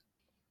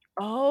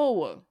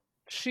 Oh,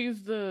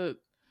 she's the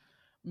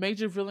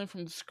major villain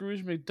from the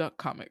Scrooge McDuck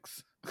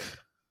comics.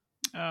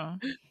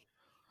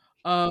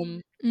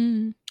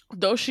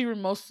 Though she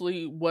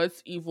mostly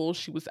was evil,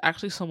 she was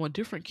actually a somewhat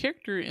different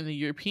character in the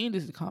European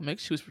Disney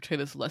comics. She was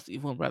portrayed as less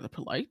evil and rather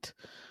polite,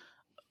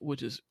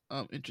 which is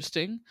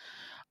interesting.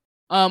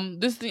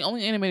 This is the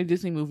only animated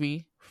Disney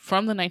movie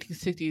from the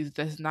 1960s that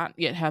does not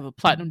yet have a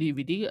platinum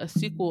DVD, a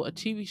sequel, a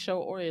TV show,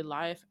 or a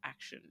live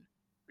action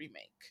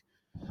remake.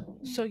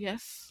 So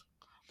yes,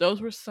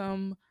 those were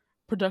some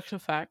production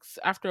facts.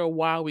 After a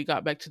while, we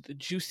got back to the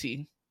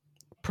juicy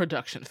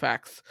production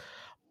facts.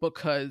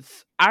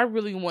 because I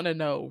really want to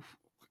know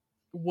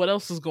what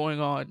else is going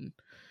on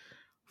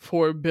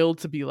for Bill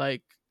to be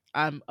like,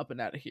 I'm up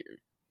and out of here.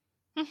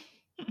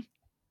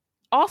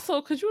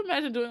 Also, could you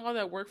imagine doing all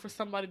that work for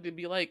somebody to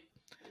be like,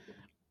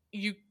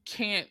 you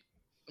can't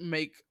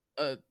make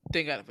a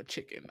thing out of a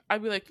chicken?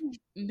 I'd be like,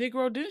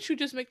 Negro, didn't you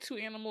just make 2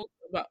 animals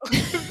about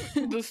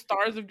the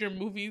stars of your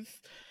movies?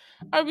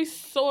 I'd be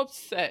so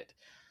upset.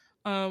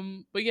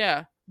 But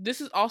yeah,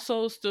 this is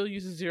also still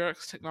uses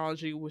Xerox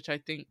technology, which I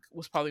think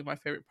was probably my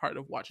favorite part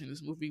of watching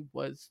this movie,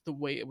 was the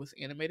way it was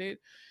animated.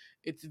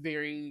 It's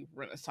very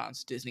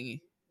Renaissance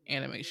Disney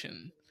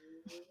animation.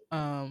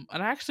 And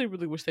I actually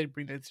really wish they'd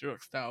bring that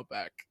Xerox style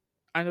back.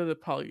 I know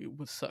that probably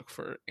would suck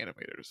for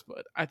animators,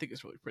 but I think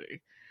it's really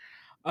pretty.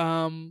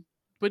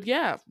 But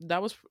yeah,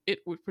 that was it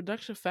with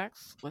production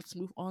facts. Let's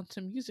move on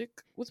to music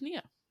with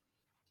Nia.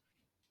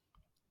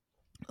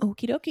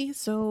 Okie dokie.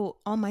 So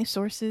all my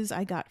sources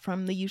I got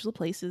from the usual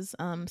places,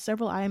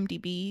 several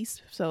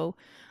IMDb's. So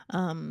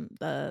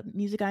the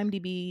music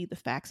IMDb, the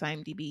facts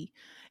IMDb,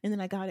 and then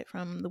I got it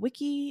from the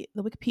wiki,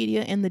 the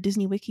Wikipedia, and the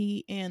Disney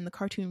Wiki, and the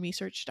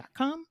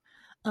cartoonresearch.com.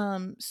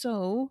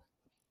 So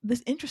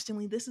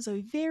interestingly, this is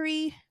a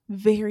very,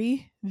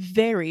 very,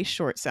 very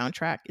short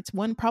soundtrack. It's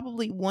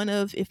probably one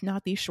of, if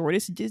not the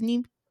shortest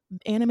Disney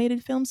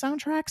animated film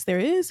soundtracks there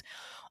is.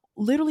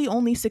 Literally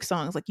only 6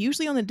 songs. Like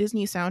usually on the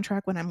Disney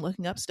soundtrack, when I'm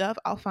looking up stuff,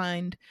 I'll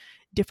find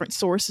different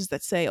sources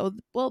that say, oh,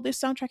 well, this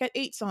soundtrack had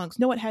 8 songs.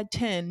 No, it had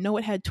 10. No,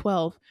 it had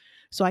 12.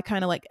 So I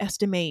kind of like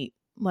estimate,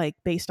 like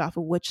based off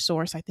of which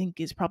source I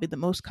think is probably the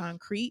most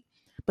concrete.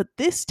 But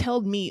this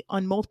told me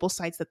on multiple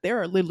sites that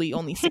there are literally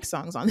only 6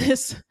 songs on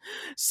this.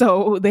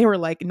 So they were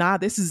like, nah,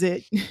 this is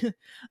it.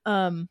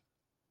 And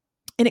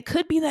it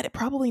could be that it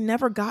probably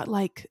never got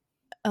like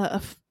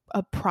a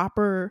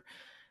proper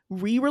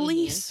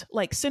re-release.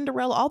 Like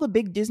Cinderella, all the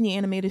big Disney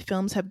animated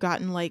films have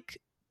gotten like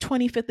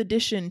 25th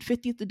edition,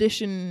 50th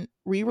edition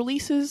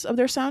re-releases of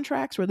their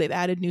soundtracks where they've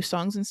added new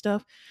songs and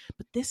stuff.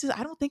 But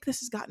I don't think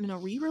this has gotten a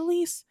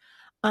re-release.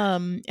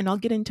 And I'll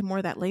get into more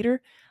of that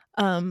later.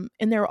 And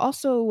there are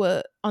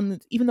also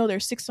even though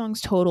there's 6 songs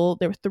total,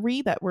 there were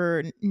 3 that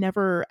were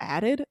never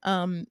added.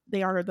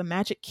 They are The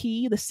Magic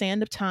Key, The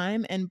Sand of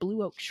Time, and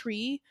Blue Oak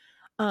Tree.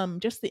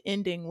 Just the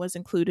ending was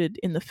included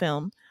in the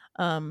film.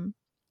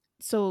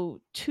 So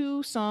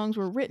 2 songs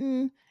were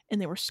written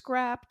and they were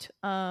scrapped.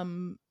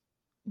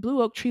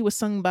 Blue Oak Tree was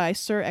sung by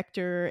Sir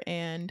Ector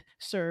and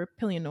Sir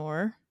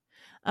Pilianor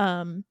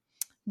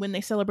when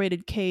they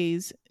celebrated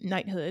Kay's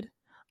knighthood.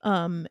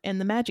 And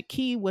The Magic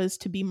Key was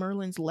to be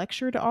Merlin's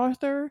lecture to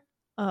Arthur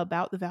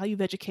about the value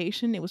of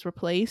education. It was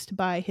replaced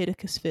by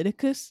Higatus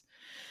Figatus.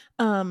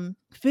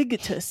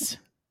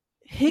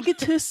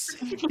 Higatus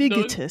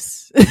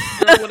Figatus.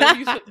 Whatever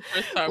you said the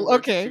first time.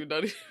 Okay.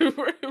 Don't even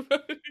worry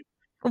about it.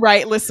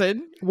 Right,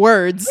 listen.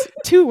 Words.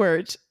 2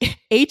 words.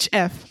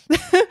 HF.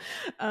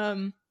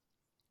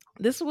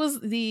 This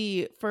was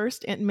the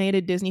first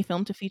animated Disney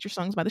film to feature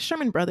songs by the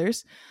Sherman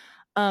Brothers.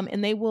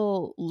 And they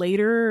will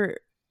later,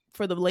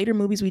 for the later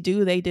movies we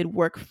do, they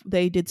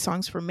did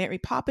songs for Mary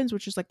Poppins,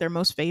 which is like their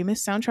most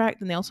famous soundtrack.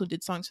 And they also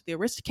did songs for the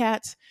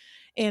Aristocats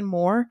and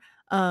more,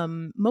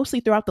 mostly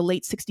throughout the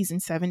late 60s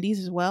and 70s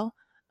as well.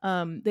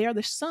 They are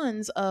the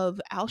sons of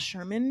Al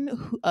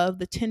Sherman of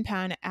the Tin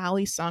Pan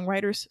Alley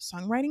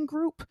songwriting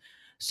group.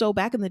 So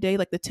back in the day,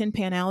 like the Tin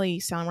Pan Alley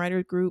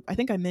songwriter group, I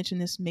think I mentioned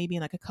this maybe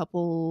in like a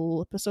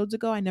couple episodes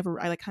ago. I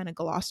like kind of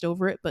glossed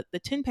over it, but the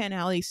Tin Pan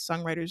Alley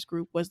songwriters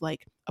group was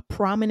like a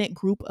prominent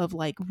group of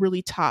like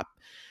really top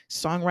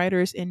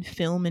songwriters in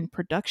film and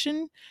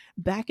production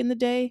back in the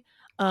day.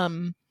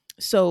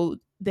 So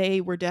they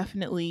were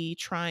definitely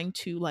trying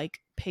to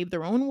like pave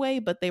their own way,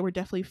 but they were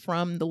definitely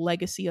from the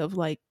legacy of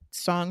like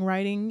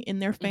songwriting in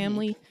their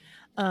family.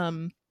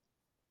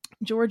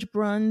 George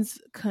Bruns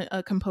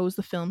composed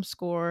the film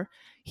score.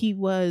 He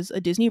was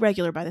a Disney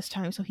regular by this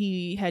time, so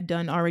he had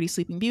done already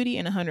Sleeping Beauty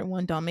and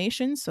 101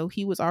 Dalmatians, so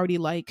he was already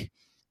like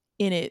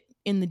in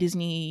the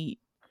Disney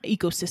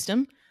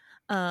ecosystem.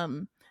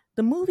 The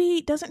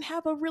movie doesn't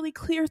have a really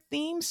clear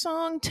theme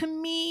song to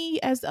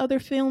me as the other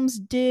films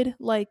did.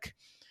 Like,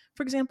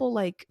 for example,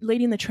 like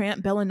Lady and the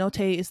Tramp, Bella Notte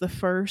is the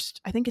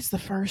first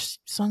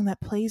song that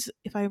plays,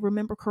 if I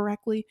remember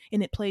correctly,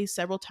 and it plays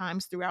several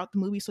times throughout the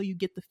movie, so you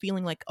get the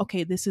feeling like,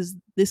 okay, this is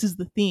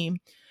the theme.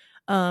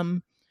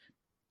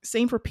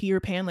 Same for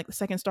Peter Pan, like the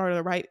Second Star to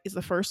the Right is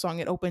the first song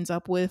it opens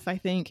up with. I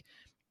think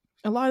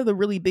a lot of the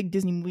really big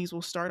Disney movies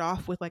will start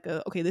off with like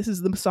okay, this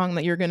is the song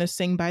that you're going to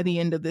sing by the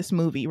end of this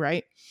movie,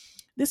 right?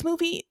 This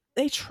movie,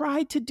 they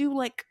tried to do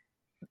like,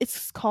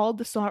 it's called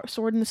The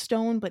Sword and the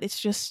Stone, but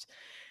it's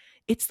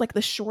like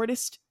the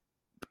shortest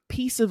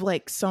piece of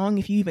like song,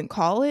 if you even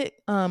call it.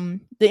 The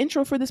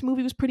intro for this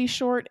movie was pretty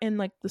short, and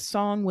like the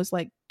song was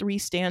like 3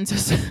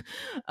 stanzas,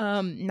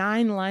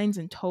 9 lines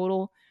in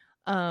total,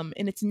 and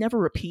it's never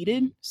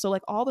repeated. So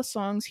like all the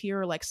songs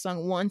here are like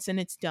sung once and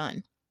it's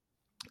done.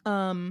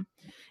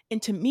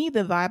 And to me,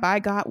 the vibe I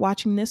got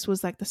watching this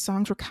was like the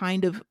songs were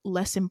kind of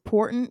less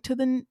important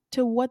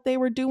to what they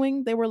were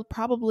doing. They were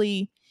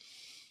probably,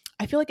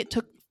 I feel like it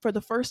took for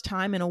the first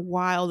time in a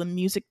while, the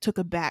music took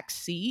a back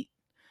seat.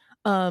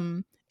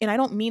 And I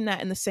don't mean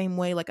that in the same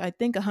way. Like, I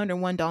think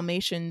 101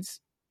 Dalmatians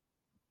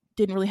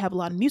didn't really have a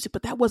lot of music,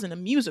 but that wasn't a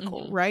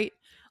musical, right?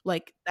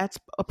 Like, that's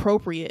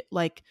appropriate.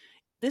 Like,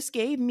 this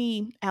gave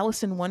me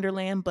Alice in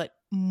Wonderland, but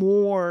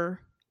more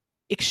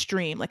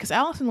extreme. Like, because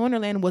Alice in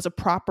Wonderland was a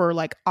proper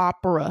like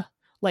opera,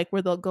 like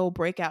where they'll go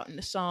break out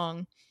into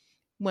song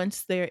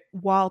once they're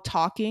while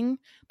talking,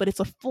 but it's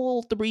a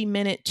full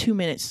 3-minute,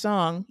 2-minute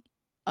song.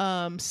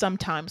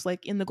 Sometimes,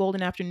 like in The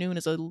Golden Afternoon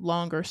is a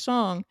longer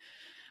song,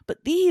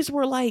 but these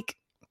were like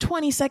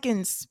 20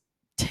 seconds,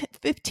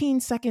 15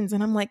 seconds,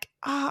 and I'm like,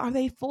 are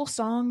they full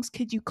songs?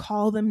 Could you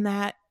call them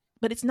that?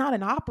 But it's not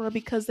an opera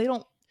because they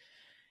don't.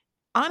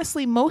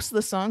 Honestly, most of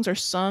the songs are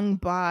sung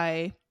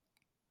by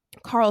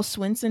Carl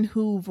Swinson,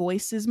 who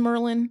voices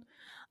Merlin.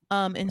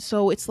 And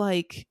so it's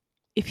like,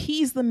 if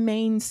he's the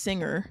main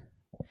singer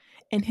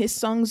and his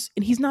songs,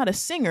 and he's not a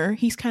singer,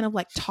 he's kind of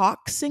like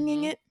talk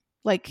singing it.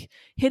 Like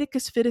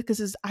Hiddicus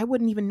Fidicus is, I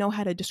wouldn't even know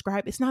how to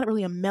describe. It's not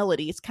really a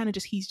melody. It's kind of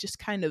just, he's just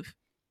kind of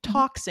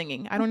talk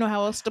singing. I don't know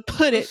how else to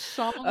put it.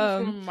 Songs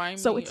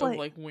remind me of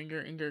like when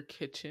you're in your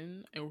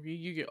kitchen and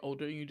you get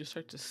older and you just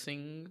start to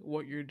sing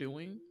what you're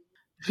doing.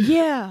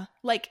 Yeah,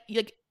 like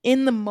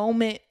in the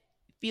moment,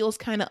 feels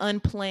kind of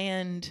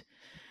unplanned.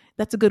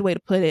 That's a good way to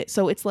put it.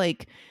 So it's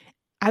like,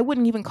 I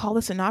wouldn't even call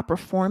this an opera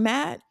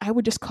format. I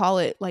would just call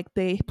it like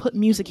they put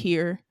music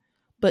here,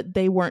 but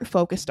they weren't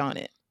focused on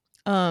it.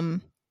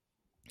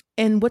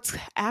 And what's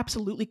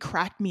absolutely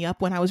cracked me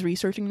up when I was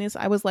researching this,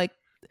 I was like,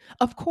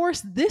 of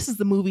course, this is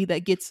the movie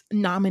that gets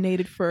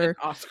nominated for an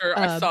Oscar.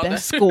 I saw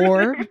best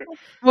score.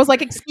 I was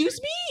like, excuse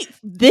me,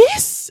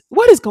 this?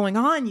 What is going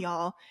on,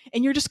 y'all?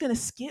 And you're just gonna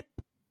skip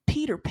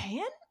Peter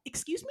Pan?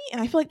 Excuse me?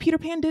 And I feel like Peter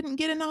Pan didn't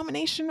get a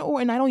nomination,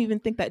 and I don't even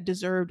think that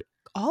deserved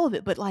all of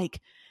it, but like,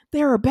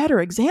 there are better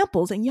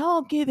examples, and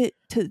y'all give it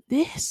to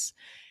this.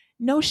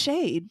 No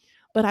shade,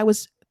 but I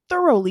was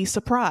thoroughly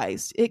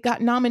surprised. It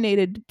got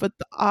nominated for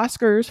the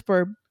Oscars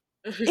for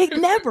it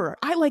never.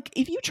 I like,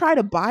 if you try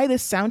to buy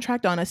this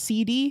soundtrack on a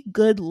CD,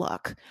 good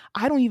luck.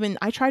 I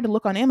tried to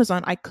look on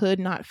Amazon. I could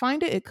not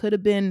find it. It could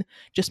have been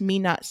just me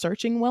not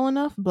searching well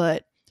enough,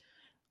 but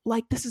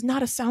like, this is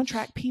not a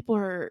soundtrack people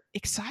are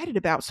excited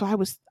about. So I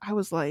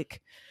was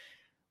like,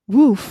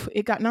 woof.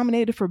 It got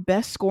nominated for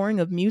best scoring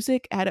of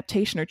music,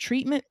 adaptation, or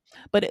treatment,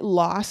 but it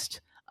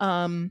lost.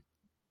 But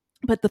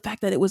the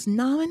fact that it was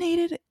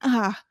nominated,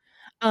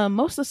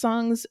 most of the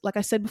songs, like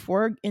I said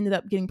before, ended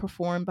up getting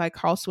performed by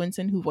Carl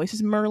Swinson, who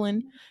voices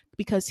Merlin,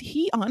 because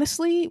he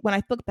honestly, when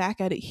I look back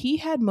at it, he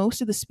had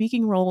most of the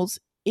speaking roles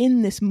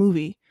in this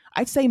movie.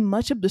 I'd say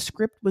much of the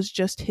script was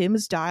just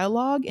his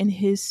dialogue and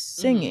his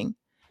singing.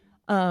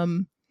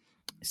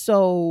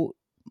 So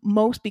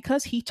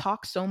because he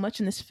talks so much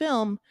in this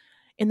film,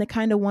 and they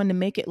kind of wanted to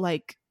make it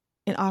like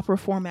an opera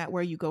format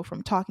where you go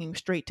from talking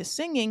straight to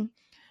singing,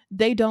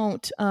 they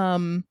don't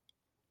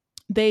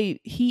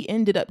he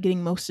ended up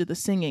getting most of the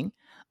singing,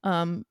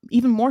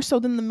 even more so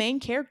than the main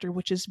character,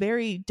 which is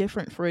very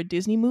different for a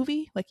Disney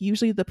movie. Like,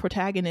 usually the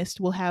protagonist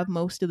will have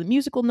most of the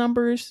musical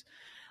numbers,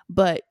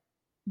 but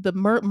the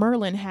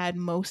Merlin had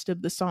most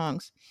of the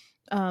songs.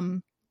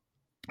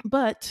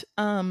 But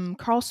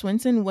Carl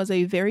Swinson was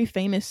a very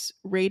famous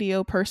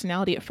radio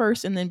personality at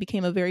first, and then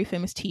became a very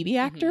famous TV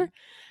actor.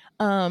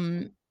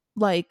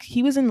 Like,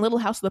 he was in Little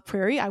House of the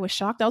Prairie. I was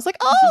shocked. I was like,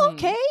 oh,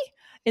 okay.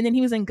 And then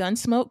he was in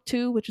Gunsmoke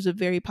too, which is a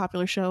very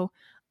popular show.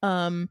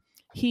 And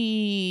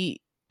it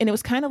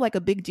was kind of like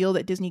a big deal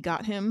that Disney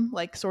got him,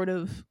 like sort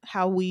of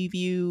how we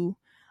view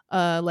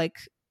like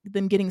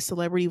them getting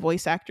celebrity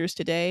voice actors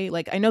today.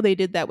 Like, I know they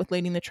did that with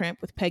Lady and the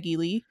Tramp with Peggy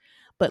Lee,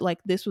 but like,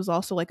 this was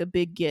also like a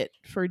big get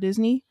for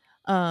Disney.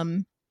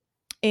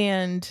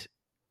 And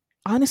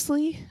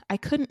honestly, I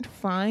couldn't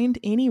find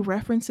any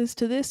references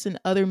to this in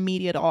other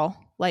media at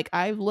all. Like,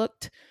 I've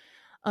looked,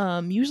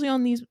 usually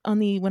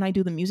when I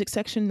do the music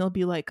section, there'll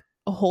be like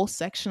a whole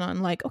section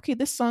on like, okay,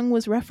 this song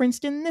was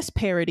referenced in this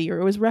parody, or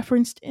it was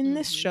referenced in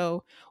this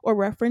show, or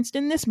referenced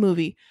in this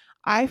movie.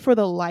 I, for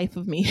the life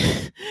of me,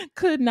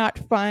 could not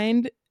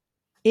find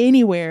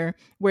anywhere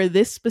where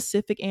this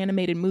specific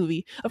animated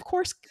movie, of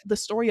course, the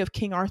story of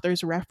King Arthur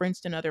is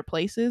referenced in other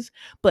places,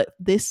 but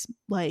this,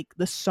 like,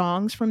 the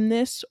songs from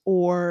this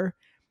or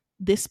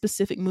this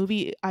specific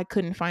movie, I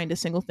couldn't find a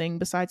single thing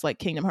besides like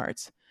Kingdom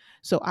Hearts.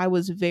 So I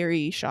was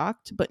very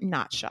shocked, but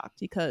not shocked,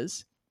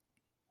 because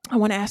I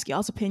want to ask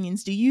y'all's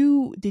opinions. Did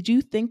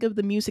you think of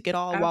the music at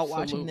all while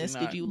watching this? Not.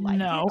 Did you like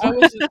No. it? I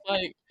was just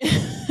like,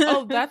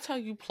 oh, that's how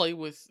you play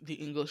with the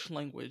English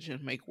language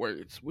and make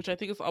words, which I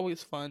think is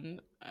always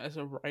fun as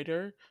a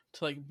writer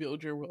to like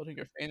build your world and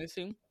your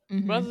fantasy.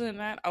 Mm-hmm. But other than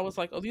that, I was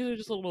like, oh, these are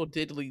just little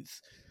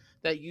diddlies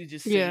that you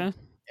just sing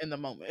in the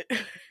moment.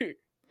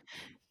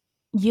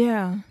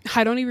 Yeah,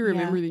 I don't even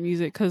remember the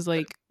music, because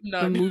like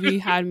the movie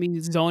had me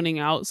zoning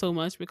out so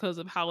much because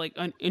of how like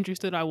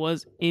uninterested I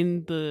was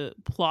in the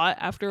plot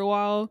after a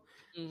while.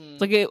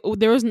 Like,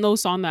 there was no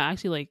song that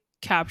actually like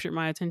captured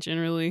my attention,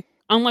 really,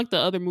 unlike the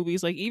other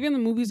movies. Like, even the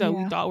movies that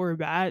we thought were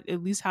bad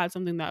at least had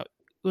something that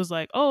was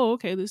like, oh,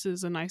 okay, this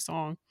is a nice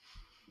song.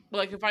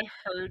 Like if I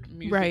heard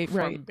music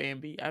from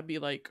Bambi, I'd be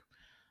like,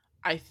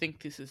 I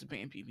think this is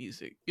Bambi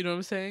music. You know what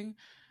I'm saying?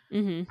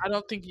 Mm-hmm. I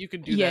don't think you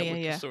can do that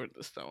with The Sword and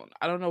the Stone.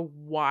 I don't know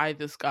why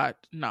this got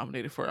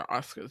nominated for an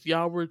Oscars.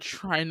 Y'all were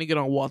trying to get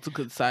on Walt's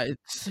good side.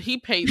 He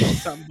paid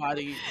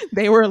somebody.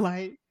 They were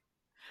like,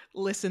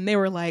 listen, they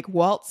were like,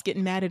 Walt's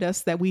getting mad at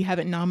us that we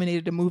haven't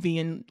nominated a movie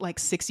in like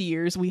 6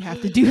 years. We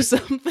have to do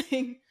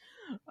something.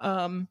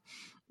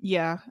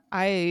 Yeah,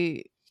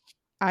 I'm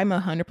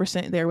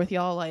 100% there with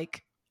y'all.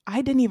 Like,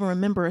 I didn't even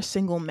remember a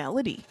single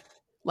melody.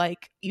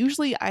 Like,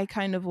 usually I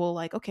kind of will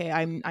like, okay,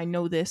 I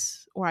know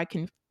this, or I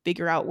can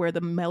figure out where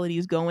the melody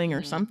is going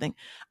or something.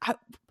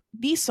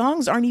 These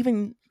songs aren't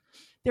even,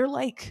 they're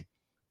like,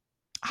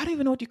 I don't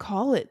even know what you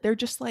call it. They're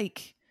just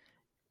like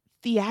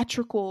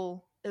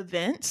theatrical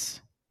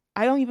events.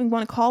 I don't even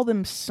want to call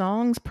them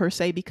songs per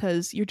se,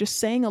 because you're just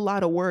saying a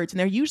lot of words, and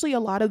they're usually, a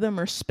lot of them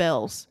are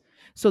spells.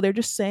 So they're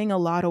just saying a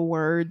lot of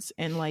words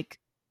and like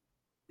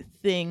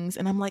things,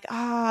 and I'm like,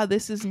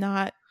 this is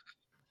not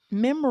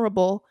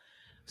memorable.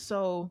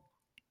 So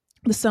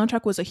the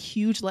soundtrack was a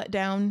huge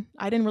letdown.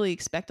 I didn't really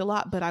expect a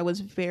lot, but I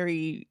was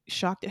very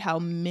shocked at how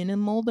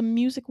minimal the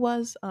music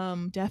was.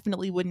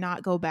 Definitely would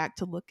not go back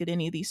to look at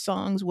any of these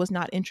songs. Was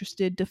not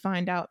interested to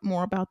find out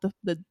more about the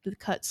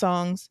cut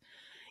songs.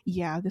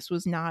 Yeah, this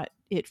was not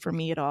it for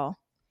me at all.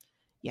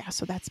 Yeah,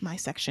 so that's my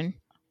section.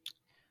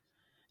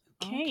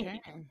 Okay.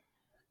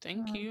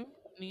 Thank you,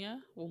 Nia.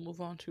 We'll move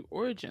on to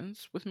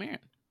Origins with Maren.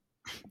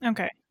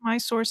 Okay. My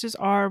sources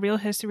are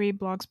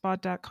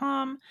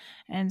realhistoryblogspot.com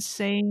and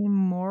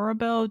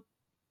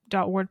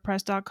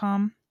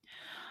saymorabel.wordpress.com.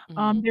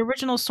 The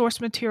original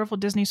source material for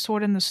Disney's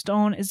Sword in the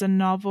Stone is the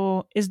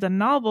novel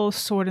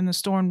Sword in the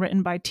Stone,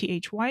 written by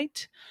T.H.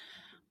 White.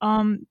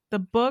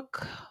 The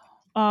book,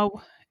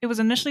 it was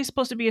initially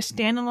supposed to be a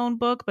standalone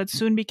book, but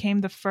soon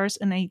became the first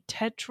in a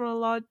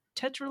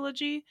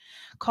tetralogy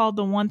called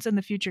The Once and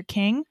the Future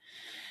King.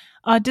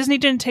 Disney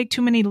didn't take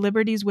too many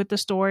liberties with the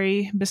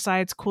story,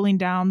 besides cooling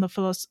down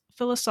the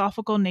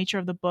philosophical nature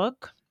of the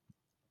book.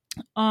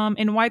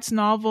 In White's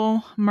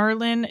novel,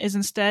 Merlin is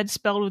instead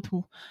spelled with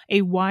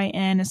a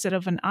Y-N instead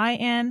of an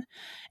I-N.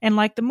 And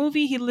like the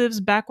movie, he lives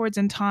backwards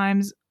in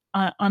times,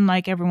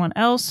 unlike everyone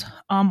else.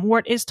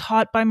 Wart is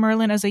taught by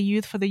Merlin as a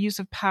youth for the use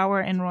of power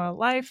in royal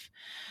life.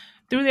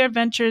 Through their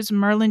adventures,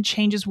 Merlin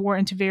changes Wart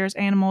into various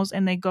animals,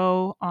 and they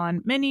go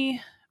on many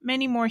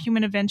more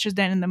human adventures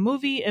than in the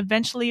movie,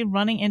 eventually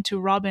running into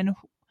Robin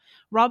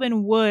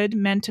Wood,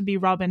 meant to be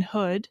Robin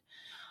Hood.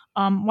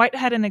 White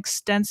had an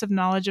extensive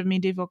knowledge of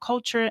medieval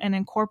culture and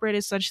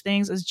incorporated such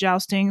things as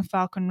jousting,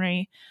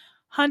 falconry,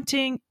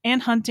 hunting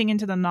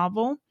into the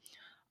novel.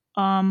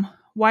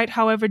 White,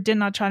 however, did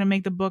not try to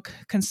make the book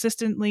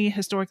consistently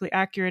historically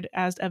accurate,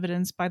 as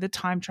evidenced by the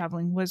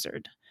time-traveling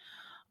wizard.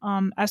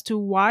 As to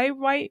why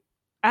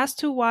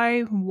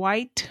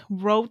White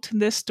wrote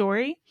this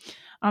story,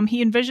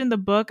 he envisioned the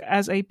book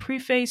as a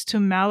preface to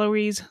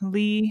Malory's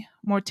Le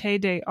Morte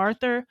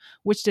d'Arthur,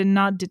 which did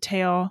not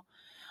detail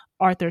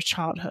Arthur's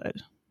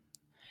childhood.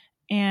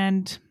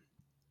 And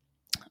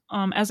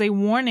as a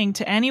warning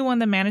to anyone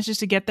that manages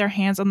to get their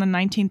hands on the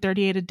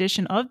 1938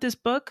 edition of this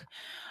book,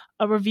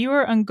 a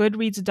reviewer on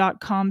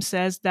Goodreads.com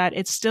says that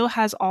it still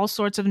has all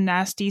sorts of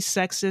nasty,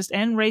 sexist,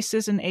 and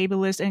racist, and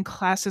ableist, and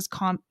classist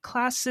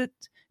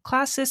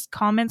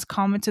comments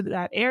common to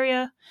that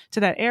era.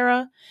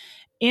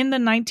 In the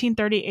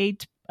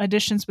 1938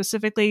 edition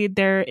specifically,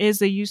 there is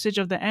the usage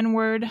of the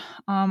N-word.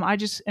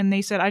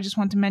 They said, I just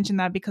want to mention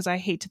that because I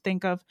hate to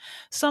think of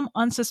some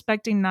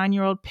unsuspecting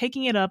 9-year-old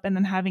picking it up and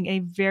then having a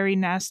very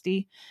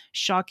nasty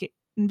shock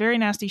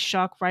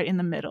right in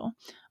the middle.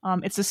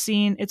 It's a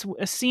scene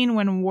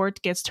when Wart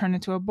gets turned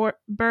into a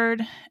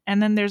bird,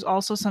 and then there's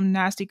also some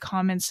nasty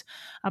comments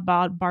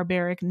about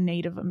barbaric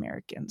Native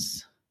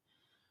Americans.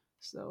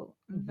 So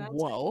not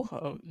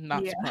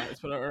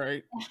surprised, but all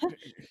right.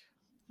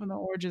 From the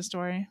origin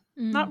story.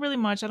 Not really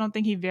much. I don't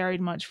think he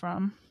varied much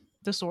from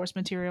the source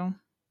material.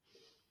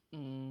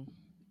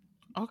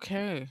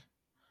 Okay.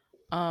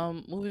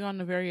 Moving on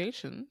to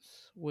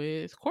variations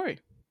with Corey.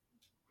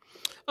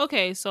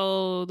 Okay,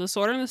 so The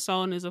Sword in the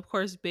Stone is, of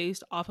course,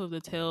 based off of the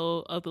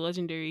tale of the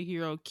legendary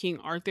hero King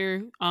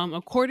Arthur.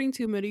 According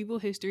to medieval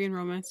history and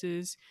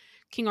romances,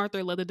 King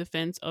Arthur led the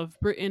defense of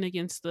Britain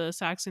against the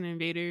Saxon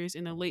invaders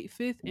in the late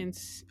 5th and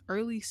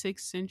early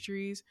 6th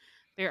centuries.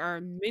 There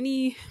are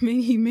many,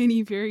 many,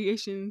 many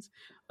variations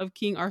of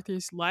King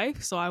Arthur's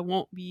life, so I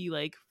won't be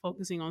like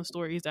focusing on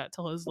stories that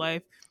tell his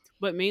life,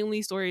 but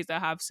mainly stories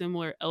that have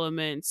similar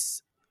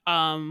elements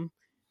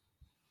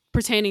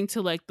pertaining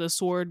to like the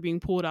sword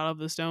being pulled out of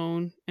the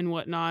stone and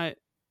whatnot,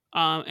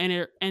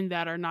 and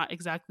that are not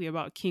exactly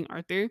about King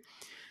Arthur.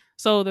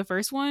 So the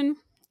first one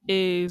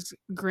is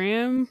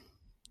Gram,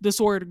 the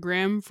sword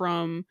Gram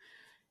from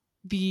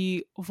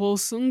the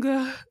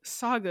Volsunga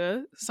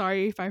saga.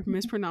 Sorry if I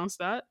mispronounced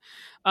that.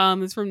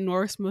 It's from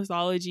Norse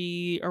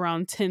mythology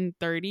around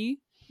 1030,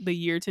 the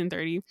year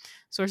 1030.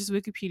 Sources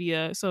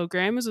Wikipedia. So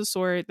Gram is a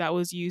sword that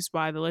was used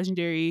by the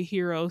legendary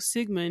hero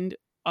Sigmund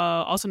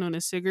also known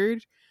as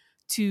Sigurd,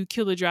 to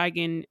kill the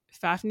dragon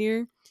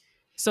Fafnir.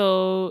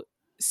 So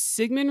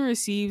Sigmund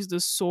receives the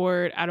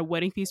sword at a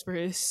wedding feast for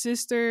his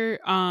sister.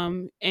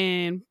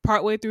 And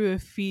partway through the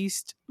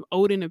feast,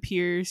 Odin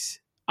appears.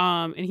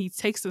 And he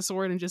takes the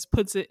sword and just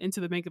puts it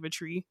into the bank of a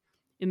tree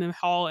in the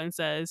hall and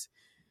says,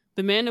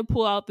 "The man to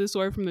pull out this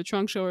sword from the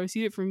trunk shall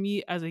receive it from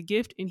me as a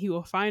gift, and he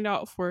will find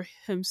out for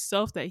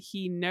himself that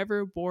he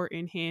never bore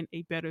in hand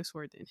a better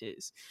sword than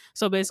his."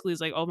 So basically,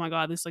 it's like, oh my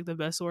god, this is like the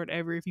best sword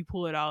ever. If you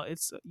pull it out,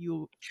 it's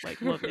you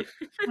like love it.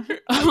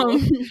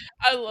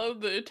 I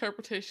love the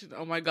interpretation.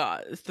 Oh my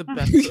god, it's the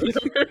best sword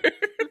ever.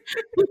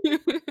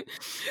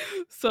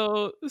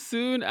 So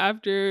soon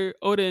after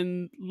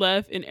Odin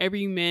left and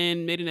every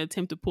man made an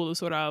attempt to pull the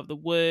sword out of the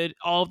wood,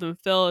 all of them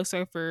fell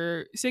except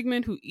for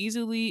Sigmund, who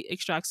easily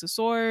extracts the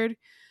sword.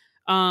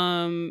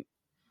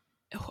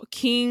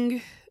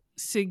 King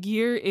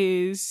Siggeir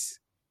is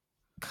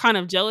kind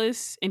of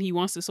jealous and he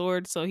wants the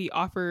sword, so he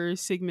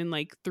offers Sigmund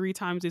like 3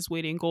 times his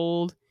weight in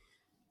gold.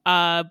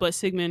 But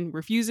Sigmund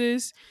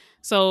refuses.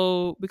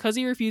 So because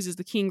he refuses,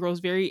 the king grows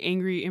very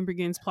angry and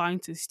begins plotting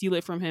to steal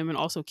it from him and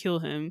also kill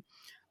him.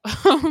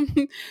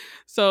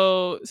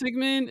 So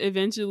Sigmund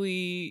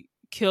eventually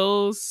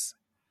kills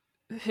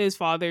his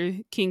father,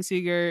 King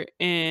Sigurd,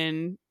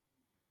 and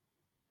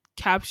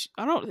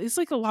it's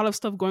like a lot of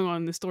stuff going on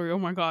in this story. Oh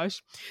my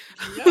gosh.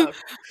 Yeah.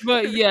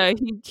 But yeah,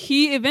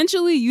 he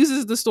eventually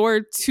uses the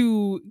sword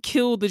to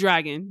kill the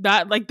dragon.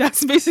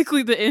 That's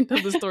basically the end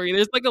of the story.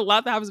 There's like a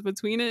lot that happens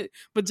between it,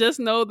 but just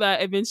know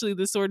that eventually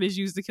the sword is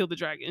used to kill the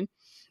dragon.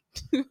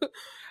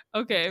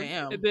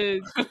 Okay.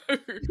 Damn.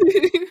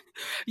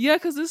 Yeah,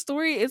 because this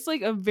story, it's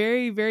like a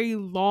very, very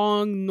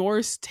long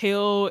Norse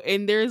tale,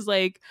 and there's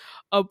like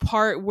a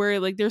part where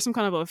like there's some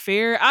kind of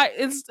affair.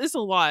 It's a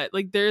lot.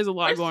 Like there's a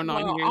lot going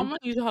on here. I'm gonna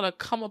need y'all to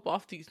come up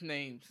off these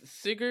names: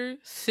 Sigurd,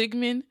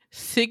 Sigmund,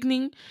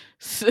 Signing,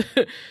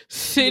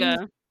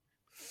 Sin,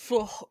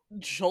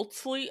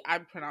 Joltzly. I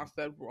pronounced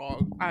that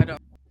wrong. I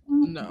don't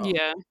know.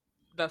 Yeah,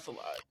 that's a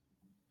lot.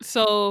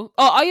 So,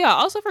 oh yeah, I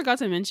also forgot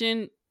to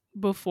mention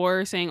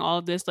before saying all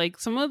of this, like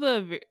some of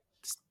the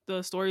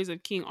stories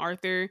of King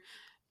Arthur,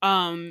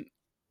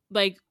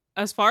 like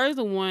as far as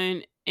the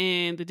one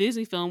in the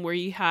Disney film where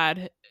he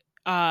had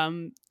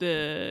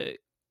the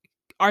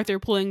Arthur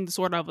pulling the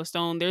sword out of a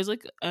stone, there's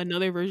like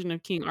another version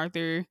of King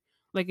Arthur,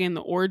 like in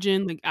the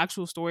origin, like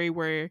actual story,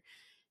 where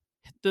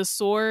the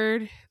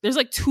sword, there's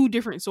like 2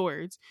 different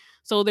swords.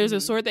 So there's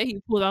a sword that he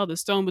pulled out of the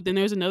stone, but then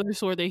there's another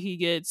sword that he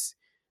gets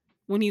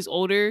when he's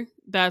older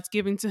that's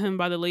given to him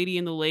by the lady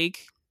in the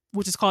lake,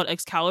 which is called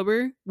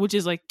Excalibur, which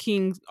is like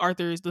King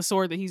Arthur's, the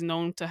sword that he's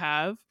known to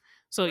have.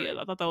 So yeah,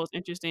 I thought that was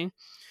interesting.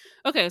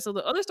 Okay, so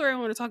the other story I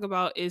want to talk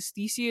about is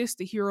Theseus,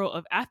 the hero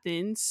of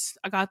Athens.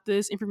 I got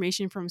this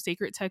information from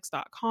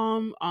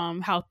sacredtext.com,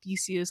 how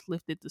Theseus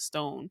lifted the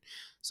stone.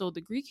 So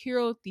the Greek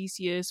hero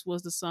Theseus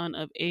was the son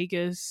of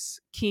Aegus,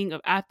 king of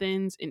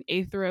Athens, and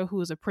Aethra, who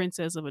was a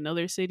princess of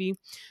another city.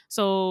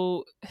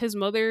 So his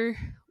mother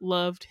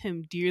loved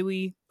him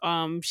dearly.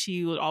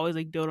 She would always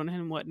like dote on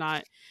him and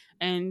whatnot.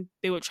 And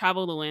they would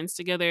travel the lands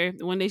together.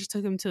 One day she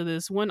took him to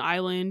this one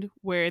island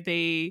where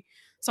they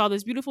saw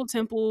this beautiful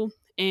temple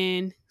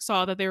and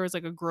saw that there was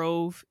like a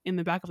grove in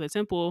the back of the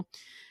temple,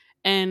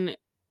 and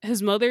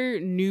his mother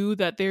knew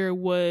that there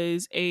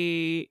was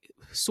a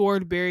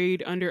sword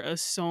buried under a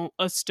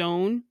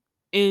stone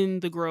in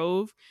the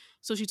grove.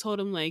 So she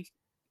told him like,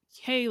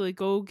 hey, like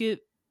go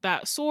get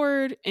that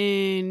sword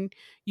and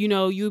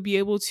you'll be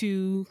able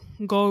to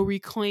go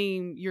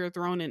reclaim your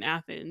throne in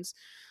Athens.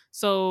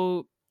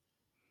 So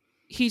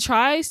he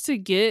tries to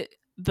get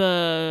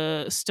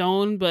the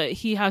stone, but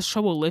he has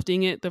trouble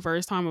lifting it the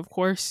first time, of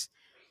course.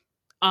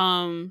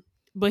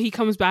 But he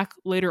comes back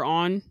later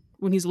on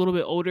when he's a little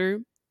bit older,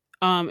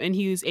 and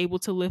he was able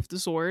to lift the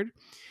sword.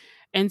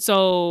 And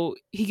so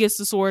he gets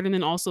the sword and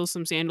then also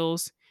some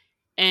sandals,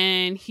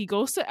 and he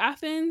goes to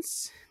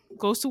Athens,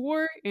 goes to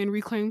war, and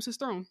reclaims his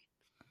throne.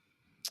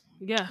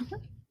 Yeah.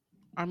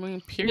 I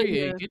mean,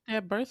 period. Get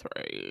that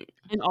birthright.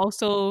 And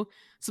also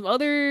some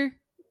other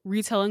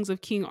retellings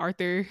of King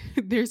Arthur.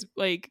 There's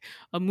like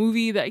a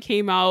movie that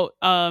came out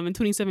in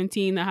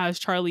 2017 that has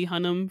Charlie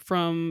Hunnam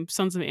from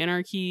Sons of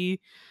Anarchy.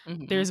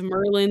 Mm-hmm. There's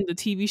Merlin, the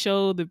TV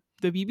show, the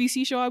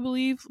BBC show, I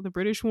believe, the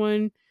British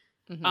one.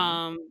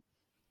 Mm-hmm.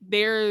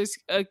 There's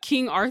a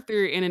King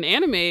Arthur in an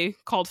anime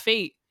called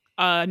Fate.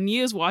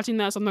 Nia's watching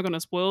that, so I'm not gonna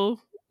spoil.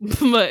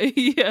 But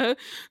yeah,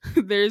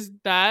 there's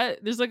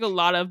that. There's like a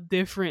lot of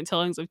different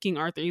tellings of King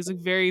Arthur. He's a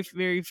very,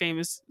 very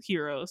famous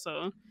hero.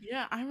 So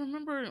yeah, I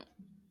remember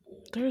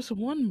there's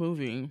one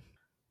movie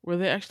where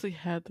they actually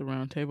had the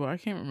round table. I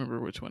can't remember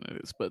which one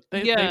it is, but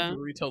they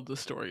retold the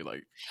story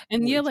like.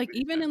 And yeah, like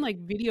even in like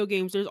video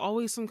games, there's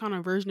always some kind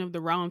of version of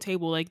the round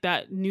table. Like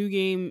that new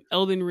game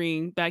Elden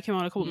Ring that came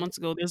out a couple months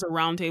ago. There's a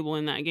round table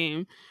in that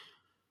game.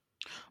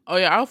 Oh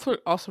yeah, I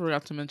also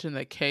forgot to mention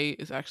that Kay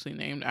is actually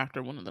named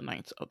after one of the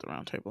Knights of the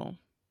Round Table.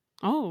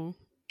 Oh,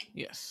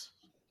 yes,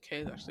 Kay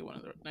is actually one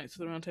of the Knights of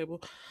the Round Table.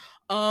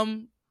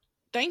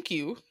 Thank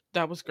you.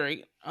 That was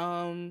great.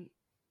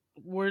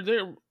 Were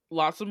there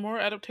lots of more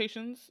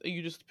adaptations, and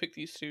you just pick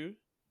these two?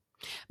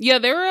 Yeah,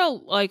 there were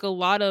like a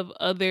lot of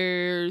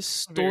other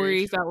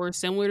stories that were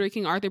similar to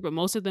King Arthur, but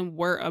most of them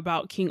were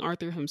about King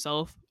Arthur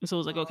himself. So it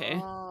was like,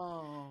 okay.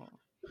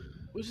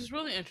 Which is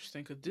really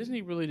interesting because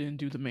Disney really didn't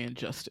do the man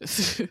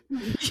justice.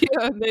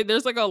 Yeah,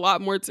 there's like a lot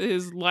more to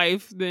his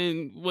life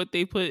than what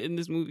they put in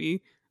this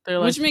movie. They're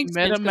which like, makes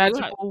he met sense. a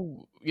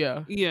magical,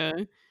 yeah.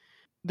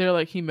 They're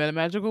like, he met a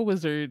magical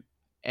wizard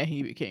and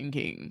he became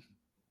king.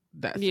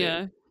 That's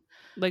it.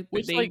 Like,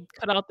 which, they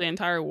cut out the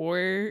entire war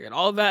and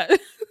all that.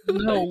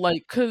 No,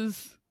 like,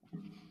 because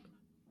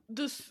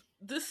this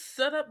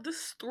setup,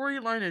 this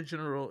storyline in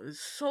general is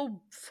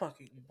so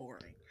fucking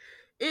boring.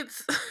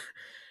 It's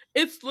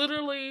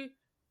literally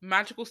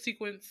magical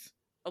sequence,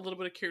 a little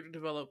bit of character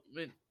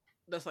development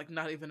that's like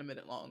not even a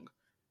minute long.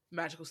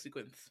 Magical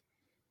sequence,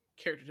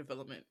 character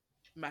development,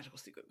 magical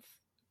sequence,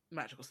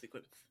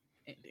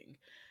 ending.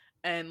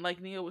 And like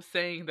Nia was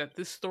saying, that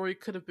this story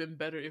could have been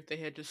better if they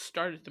had just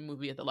started the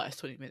movie at the last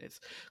 20 minutes.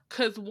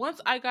 Because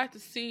once I got to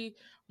see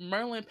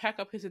Merlin pack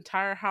up his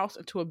entire house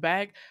into a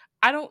bag,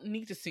 I don't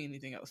need to see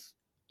anything else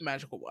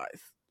magical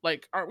wise.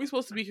 Like, aren't we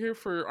supposed to be here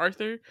for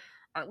Arthur?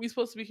 Aren't we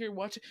supposed to be here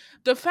watching?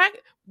 The fact,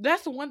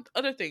 that's the one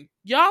other thing.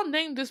 Y'all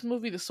named this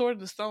movie The Sword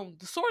and the Stone.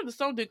 The Sword and the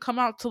Stone didn't come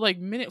out to like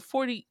minute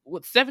 40,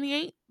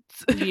 78?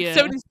 Yeah.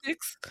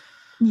 76?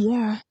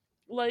 Yeah.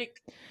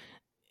 Like,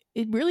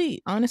 it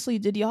really, honestly,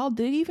 did it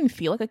even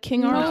feel like a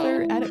King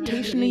Arthur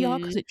adaptation to y'all?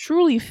 Because it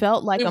truly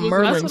felt like a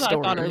Merlin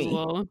story to me.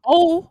 Well.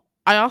 Oh,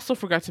 I also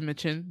forgot to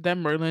mention that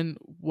Merlin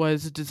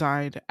was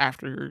designed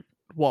after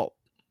Walt.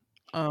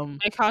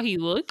 Like how he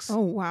looks? Oh,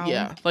 wow.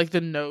 Yeah, like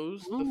the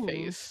nose, the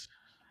face.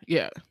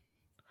 Yeah.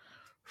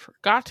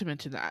 Forgot to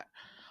mention that.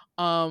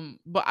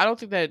 But I don't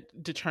think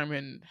that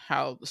determined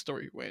how the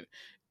story went.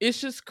 It's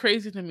just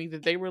crazy to me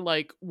that they were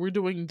like, we're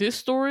doing this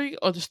story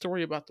or the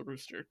story about the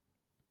rooster.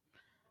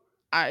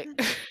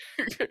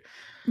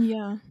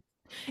 Yeah.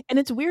 And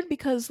it's weird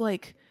because,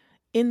 like,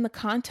 in the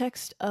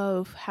context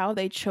of how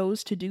they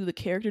chose to do the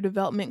character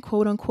development,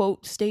 quote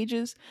unquote,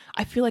 stages,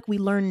 I feel like we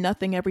learned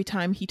nothing every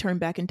time he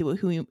turned back into a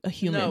human.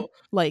 No.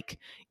 Like,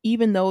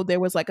 even though there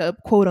was like a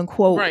quote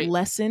unquote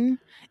lesson,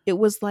 it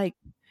was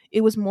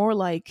more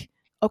like,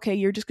 okay,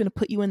 you're just going to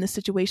put you in this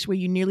situation where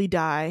you nearly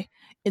die,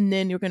 and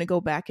then you're going to go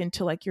back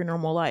into like your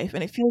normal life.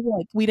 And it feels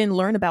like we didn't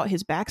learn about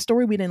his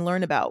backstory. We didn't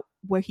learn about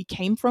where he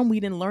came from. We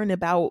didn't learn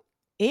about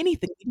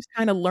anything. We just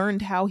kind of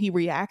learned how he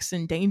reacts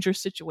in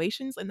dangerous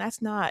situations, and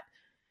that's not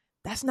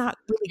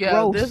really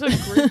growth. There's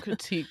a great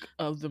critique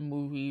of the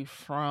movie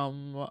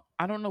from,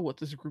 I don't know what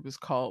this group is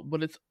called,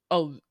 but it's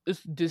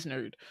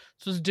Disnerd.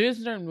 So it's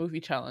Disnerd Movie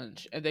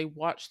Challenge, and they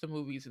watch the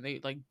movies and they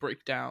like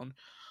break down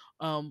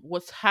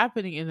what's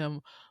happening in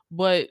them.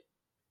 But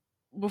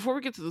before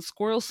we get to the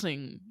squirrel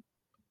scene,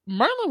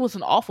 Merlin was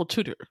an awful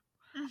tutor.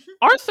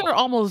 Arthur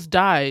almost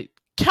died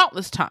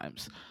countless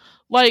times.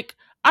 Like,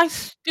 I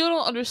still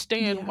don't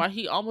understand why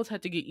he almost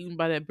had to get eaten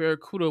by that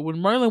barracuda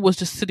when Merlin was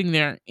just sitting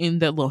there in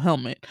that little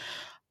helmet.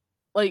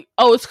 Like,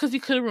 oh, it's because he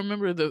couldn't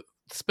remember the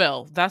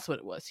spell. That's what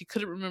it was. He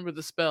couldn't remember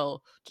the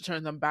spell to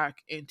turn them back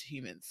into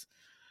humans,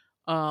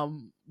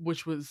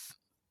 which was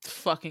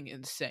fucking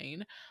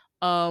insane.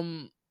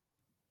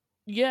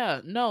 Yeah,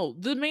 no,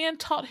 the man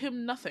taught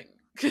him nothing.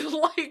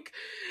 Like,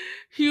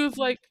 he was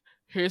like,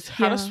 here's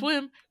how to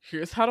swim,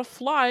 here's how to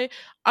fly.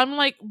 I'm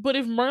like, but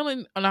if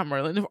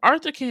if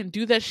Arthur can't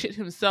do that shit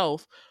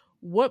himself,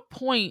 what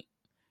point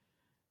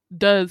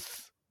do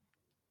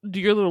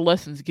your little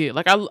lessons get?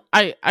 Like,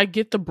 I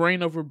get the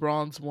brain over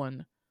bronze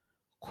one,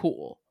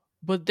 cool,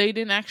 but they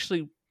didn't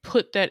actually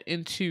put that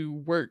into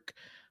work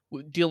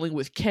with dealing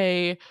with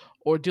Kay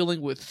or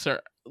dealing with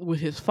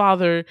his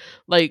father.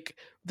 Like,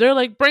 they're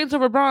like, brains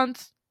over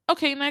bronze,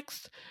 okay,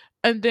 next.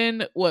 And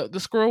then what, the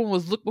squirrel one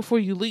was look before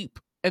you leap.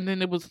 And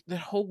then it was that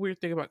whole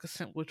weird thing about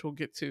consent, which we'll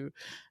get to.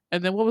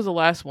 And then what was the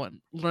last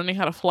one? Learning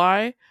how to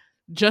fly.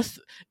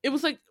 It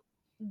was like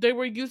they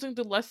were using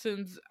the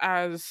lessons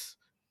as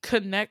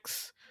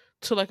connects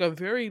to like a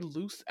very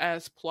loose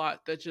ass plot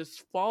that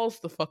just falls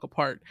the fuck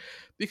apart.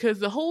 Because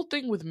the whole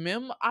thing with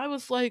Mim, I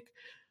was like,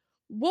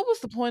 what was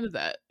the point of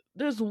that?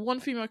 There's one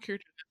female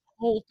character in the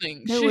whole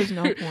thing. There was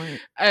no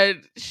point.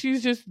 And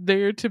she's just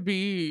there to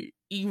be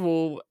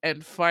evil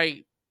and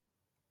fight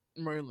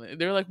Merlin.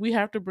 They're like, we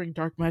have to bring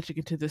dark magic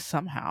into this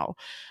somehow.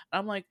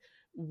 I'm like,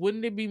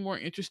 wouldn't it be more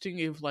interesting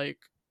if, like,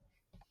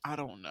 I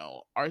don't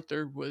know,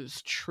 Arthur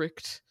was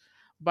tricked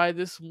by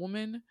this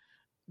woman?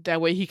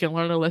 That way he can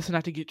learn a lesson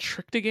not to get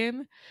tricked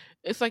again.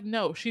 It's like,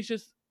 no, she's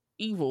just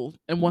evil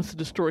and wants to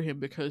destroy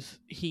him because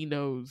he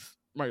knows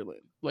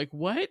Merlin. Like,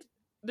 what?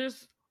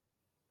 It's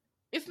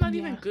not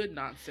even good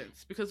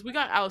nonsense, because we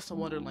got Alice in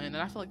Wonderland,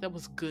 and I feel like that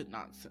was good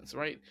nonsense,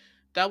 right?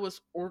 That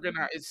was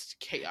organized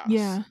chaos.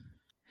 Yeah.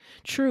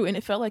 True, and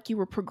it felt like you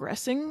were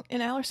progressing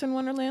in Alice in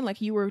Wonderland,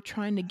 like you were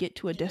trying to get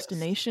to a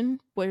destination,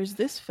 whereas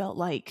this felt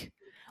like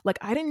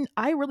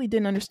I really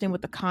didn't understand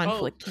what the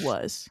conflict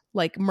was.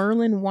 Like,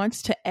 Merlin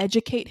wants to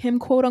educate him,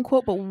 quote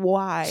unquote, but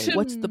why?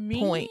 What's the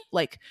point?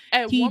 Like,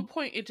 at one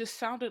point it just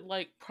sounded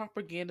like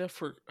propaganda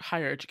for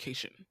higher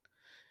education.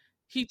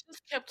 he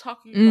just kept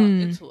talking about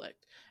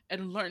intellect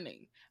and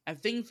learning and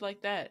things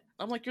like that.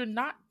 I'm like, you're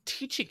not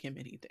teaching him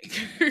anything.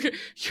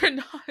 You're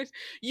not.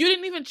 You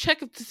didn't even check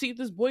to see if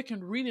this boy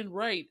can read and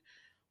write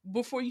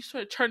before you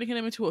started turning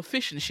him into a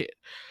fish and shit.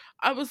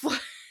 I was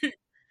like,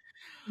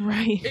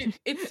 right.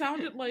 It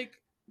sounded like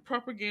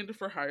propaganda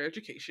for higher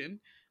education.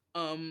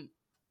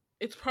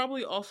 It's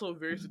probably also a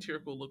very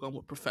satirical look on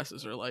what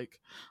professors are like,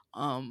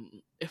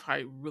 if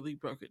I really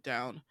broke it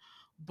down.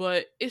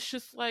 But it's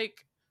just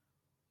like,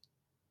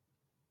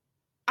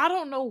 I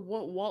don't know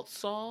what Walt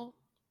saw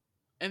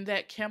in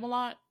that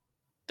Camelot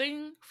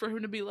thing for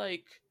him to be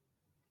like,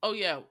 oh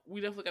yeah,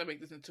 we definitely gotta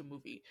make this into a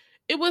movie.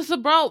 It was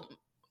about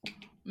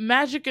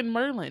magic and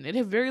Merlin. It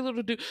had very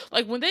little to do.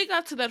 Like when they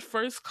got to that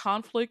first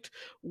conflict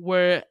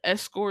where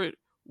Escort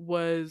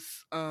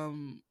was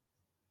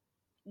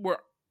where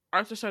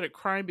Arthur started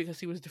crying because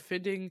he was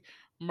defending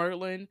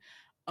Merlin,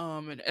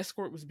 and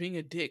Escort was being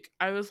a dick.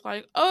 I was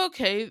like, oh,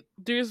 okay,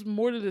 there's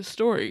more to this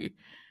story.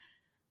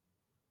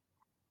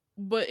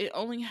 But it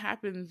only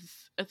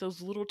happens at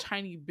those little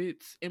tiny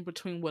bits in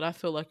between what I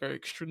feel like are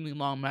extremely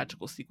long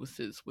magical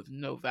sequences with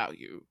no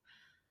value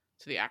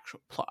to the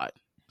actual plot.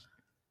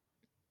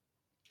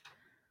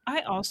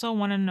 I also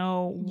want to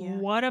know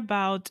what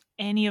about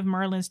any of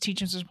Merlin's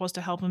teachings are supposed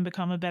to help him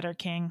become a better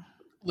king?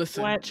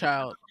 Listen,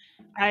 child.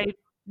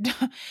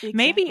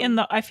 Maybe in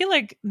the, I feel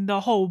like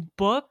the whole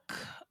book,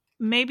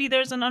 maybe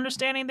there's an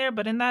understanding there,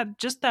 but in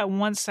that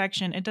one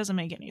section, it doesn't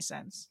make any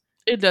sense.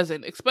 It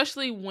doesn't,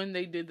 especially when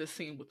they did the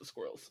scene with the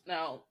squirrels.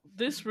 Now,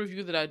 this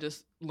review that I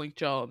just linked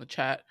y'all in the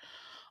chat,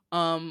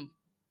 I'm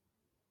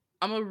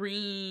gonna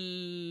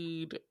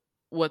read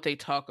what they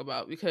talk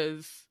about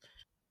because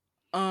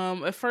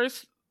at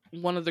first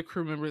one of the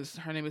crew members,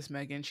 her name is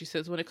Megan, she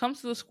says, when it comes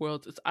to the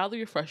squirrels, it's oddly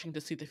refreshing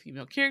to see the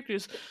female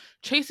characters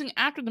chasing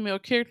after the male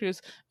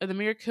characters and the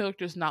male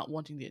characters not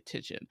wanting the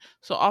attention.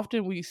 So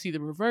often we see the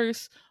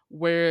reverse,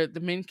 where the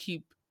men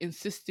keep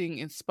insisting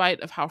in spite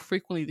of how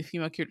frequently the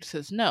female character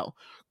says no.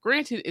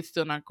 Granted, it's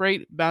still not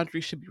great.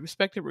 Boundaries should be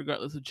respected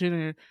regardless of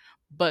gender,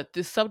 but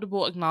this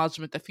subtle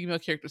acknowledgement that female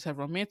characters have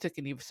romantic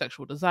and even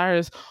sexual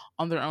desires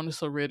on their own is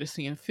so rare to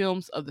see in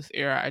films of this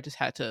era. I just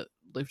had to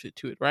lift it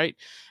to it, right?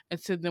 And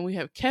so then we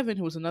have Kevin,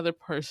 who is another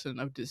person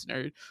of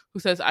Disney, who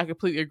says, I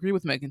completely agree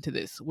with Megan to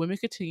this. Women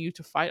continue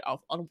to fight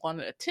off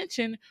unwanted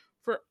attention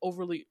from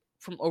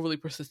overly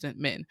persistent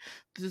men.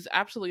 This is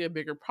absolutely a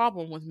bigger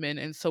problem with men,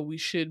 and so we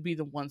should be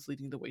the ones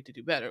leading the way to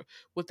do better.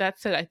 With that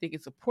said, I think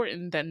it's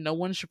important that no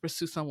one should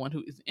pursue someone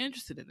who isn't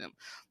interested in them.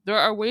 There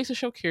are ways to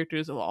show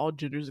characters of all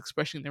genders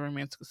expressing their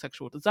romantic and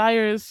sexual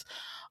desires.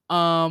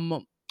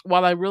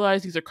 While I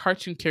realize these are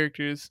cartoon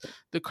characters,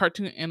 the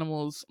cartoon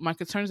animals, my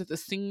concern is that the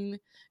scene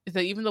is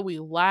that even though we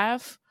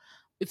laugh,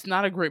 it's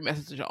not a great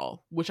message at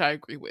all, which I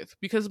agree with.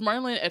 Because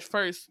Merlin, at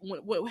first,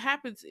 what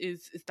happens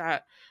is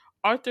that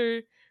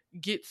Arthur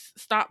gets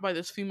stopped by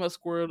this female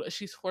squirrel.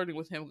 She's flirting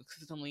with him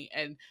consistently,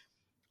 and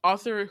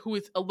Arthur, who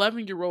is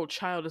 11-year-old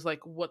child, is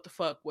like, "What the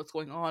fuck? What's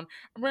going on?"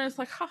 And Merlin's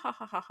like, "Ha ha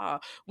ha ha ha!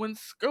 When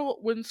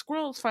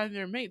squirrels find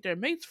their mate, they're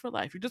mates for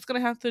life. You're just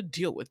gonna have to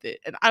deal with it."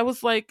 And I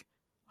was like,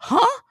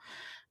 "Huh?"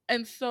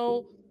 And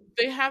so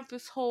they have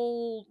this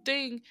whole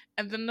thing,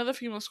 and then another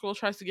female squirrel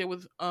tries to get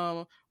with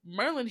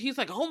Merlin. He's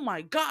like, "Oh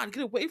my god,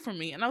 get away from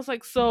me!" And I was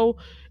like, so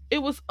it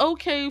was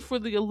okay for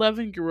the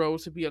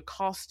 11-year-old to be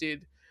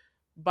accosted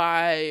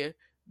by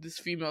this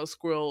female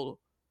squirrel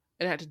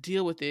and had to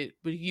deal with it,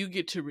 but you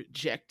get to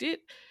reject it.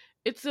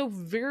 It's a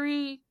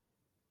very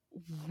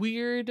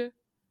weird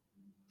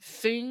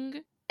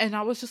thing, and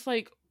I was just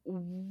like,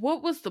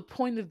 what was the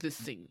point of this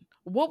scene?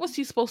 What was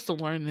he supposed to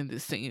learn in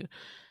this scene?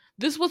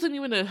 This wasn't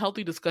even a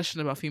healthy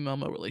discussion about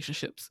female-male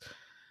relationships.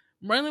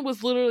 Merlin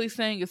was literally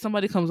saying, if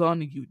somebody comes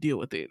on, you deal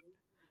with it.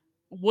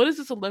 What is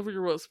this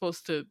 11-year-old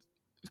supposed to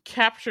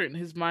capture in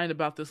his mind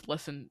about this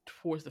lesson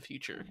towards the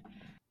future?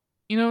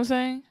 You know what I'm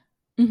saying?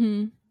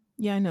 Mm-hmm.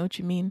 Yeah, I know what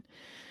you mean.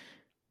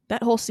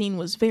 That whole scene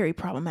was very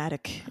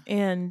problematic,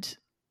 and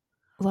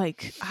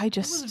like it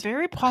was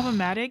very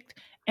problematic,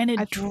 and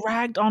it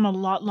dragged on a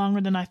lot longer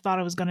than I thought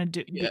it was gonna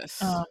do.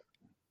 Yes,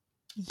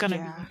 be.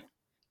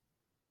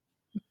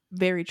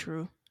 Very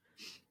true.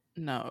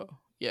 No,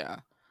 yeah,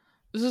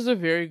 this is a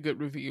very good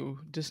review.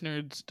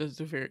 Disnerds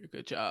does a very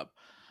good job.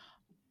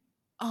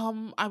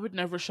 I would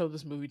never show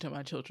this movie to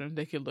my children.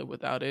 They could live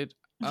without it.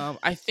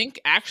 I think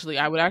I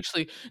would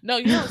no,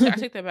 you know, I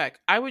take that back.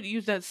 I would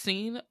use that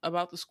scene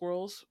about the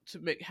squirrels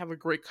to have a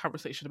great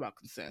conversation about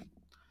consent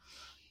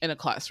in a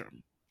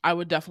classroom. I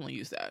would definitely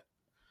use that.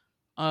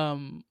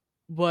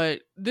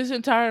 But this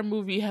entire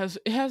movie has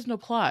no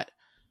plot.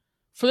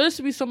 For there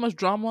to be so much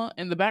drama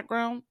in the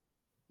background,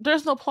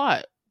 there's no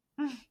plot.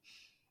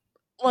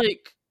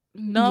 Like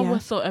none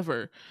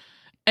whatsoever.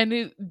 And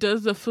it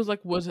feels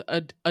like was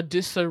a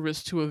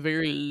disservice to a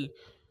very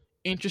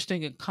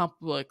interesting and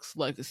complex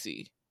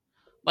legacy.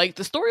 Like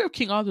the story of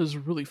King Arthur is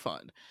really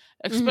fun,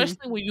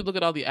 especially when you look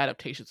at all the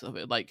adaptations of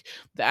it. Like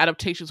the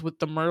adaptations with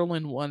the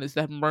Merlin one is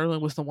that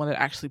Merlin was the one that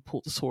actually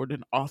pulled the sword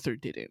and Arthur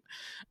didn't.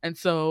 And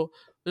so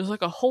there's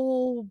like a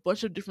whole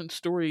bunch of different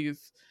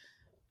stories,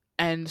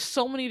 and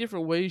so many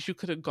different ways you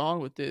could have gone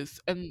with this.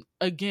 And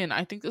again,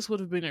 I think this would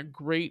have been a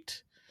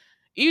great,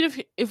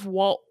 even if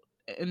Walt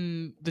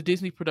and the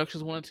Disney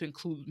productions wanted to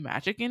include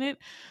magic in it,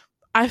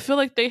 I feel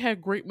like they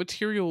had great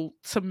material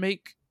to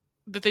make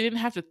that they didn't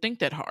have to think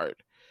that hard.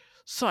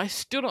 So I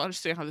still don't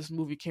understand how this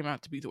movie came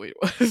out to be the way it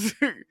was.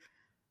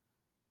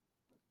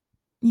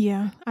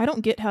 Yeah, I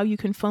don't get how you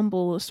can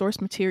fumble a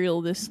source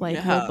material this like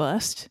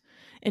robust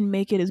and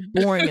make it as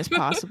boring as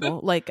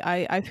possible. Like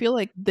I feel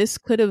like this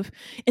could have,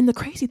 and the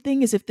crazy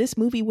thing is if this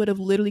movie would have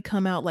literally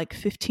come out like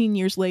 15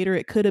 years later,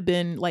 it could have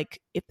been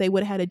like, if they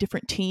would have had a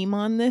different team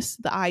on this,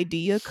 the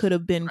idea could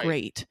have been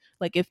great.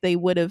 Like if they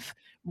would have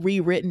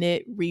rewritten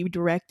it,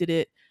 redirected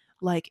it.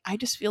 Like I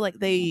just feel like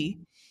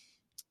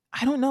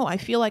I don't know. I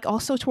feel like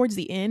also towards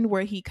the end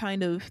where he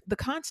kind of, the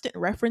constant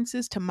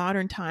references to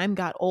modern time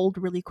got old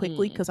really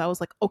quickly, because I was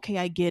like, okay,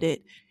 I get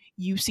it.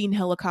 You've seen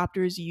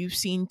helicopters, you've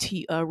seen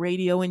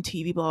radio and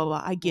TV, blah, blah,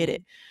 blah. I get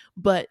it.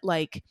 But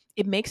like,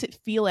 it makes it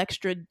feel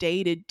extra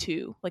dated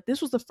too. Like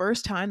this was the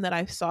first time that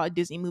I saw a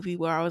Disney movie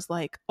where I was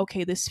like,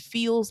 okay, this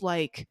feels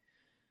like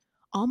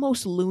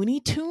almost Looney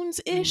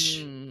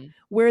Tunes-ish,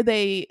 where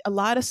a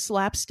lot of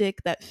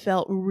slapstick that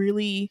felt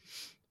really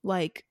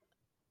like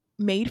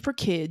made for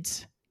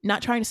kids.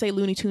 Not trying to say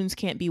Looney Tunes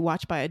can't be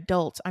watched by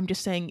adults. I'm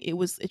just saying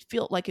it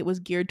felt like it was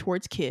geared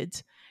towards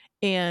kids.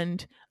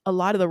 And a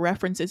lot of the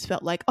references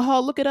felt like, oh,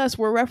 look at us,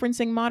 we're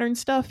referencing modern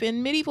stuff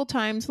in medieval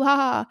times,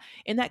 la.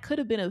 And that could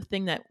have been a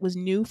thing that was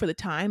new for the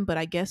time, but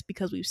I guess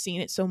because we've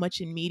seen it so much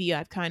in media,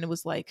 I've kind of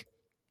was like,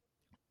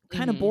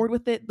 kind of bored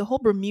with it. The whole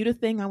Bermuda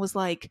thing, I was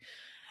like,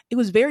 it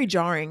was very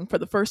jarring for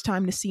the first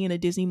time to see in a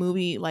Disney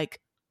movie, like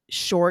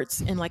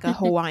shorts and like a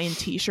Hawaiian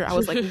t-shirt. I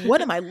was like,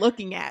 what am I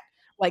looking at?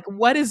 Like,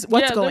 what's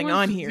going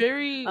on here?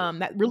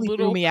 That really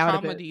threw me out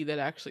of it. Comedy that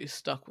actually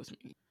stuck with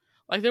me.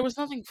 Like, there was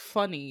nothing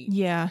funny.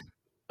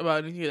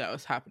 About anything that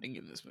was happening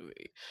in this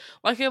movie.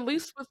 Like, at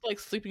least with like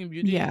Sleeping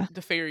Beauty,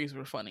 the fairies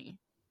were funny.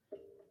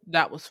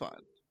 That was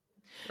fun,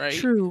 right?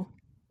 True.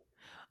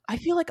 I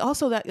feel like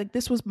also that like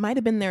this might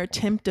have been their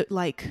attempt at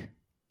like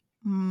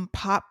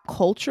pop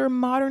culture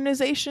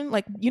modernization.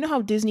 Like, you know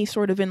how Disney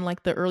sort of in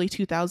like the early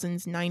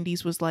 2000s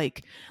 90s was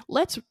like,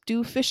 let's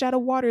do fish out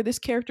of water, this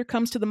character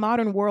comes to the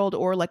modern world,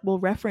 or like we'll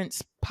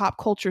reference pop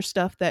culture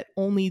stuff that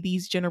only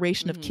these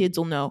generation of kids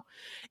will know.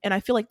 And I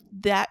feel like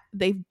that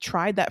they've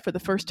tried that for the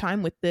first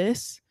time with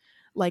this,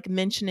 like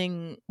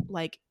mentioning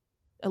like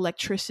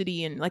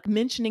electricity and like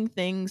mentioning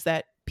things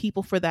that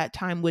people for that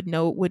time wouldn't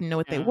know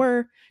what they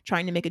were,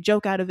 trying to make a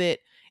joke out of it,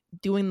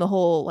 doing the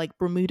whole like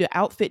Bermuda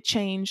outfit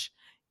change.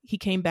 He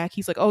came back,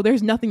 he's like, oh,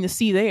 there's nothing to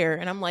see there.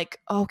 And I'm like,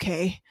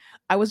 okay.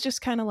 I was just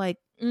kind of like,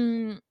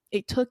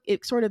 it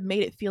sort of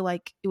made it feel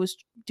like it was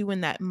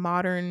doing that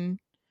modern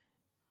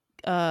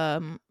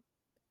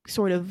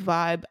sort of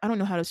vibe. I don't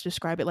know how to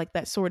describe it. Like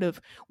that sort of,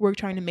 we're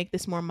trying to make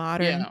this more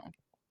modern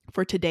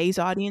for today's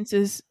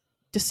audience's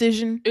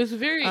decision. It was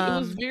very,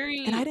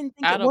 and I didn't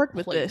think it worked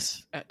with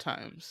this at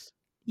times.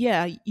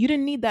 Yeah, you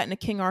didn't need that in a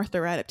King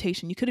Arthur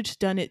adaptation. You could have just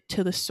done it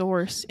to the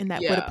source, and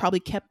that would have probably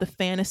kept the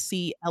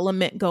fantasy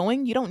element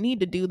going. You don't need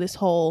to do this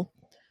whole,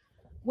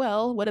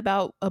 well, what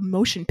about a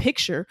motion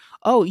picture?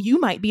 Oh, you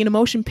might be in a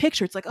motion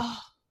picture. It's like, oh,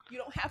 you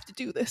don't have to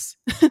do this.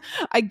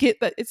 I get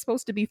that it's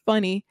supposed to be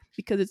funny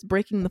because it's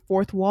breaking the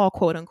fourth wall,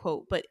 quote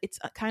unquote, but it's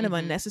kind of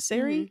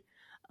unnecessary.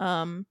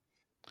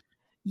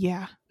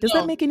 Yeah. Does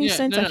that make any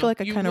sense? I feel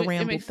like I kind of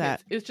rambled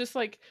that. It's just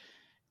like,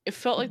 it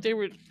felt like they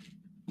were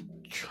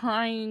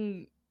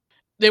trying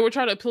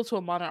to appeal to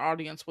a modern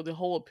audience, but the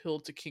whole appeal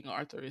to King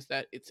Arthur is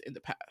that it's in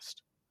the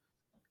past.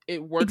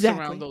 It works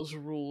around those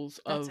rules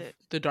of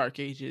the Dark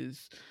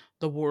Ages,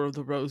 the War of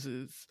the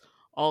Roses,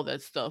 all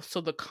that stuff. So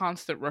the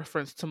constant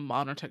reference to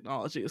modern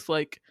technology is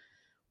like,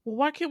 well,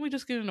 why can't we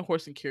just get in a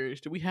horse and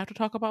carriage? Do we have to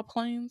talk about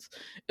planes?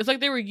 It's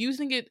like they were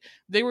using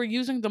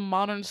the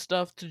modern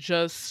stuff to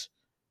just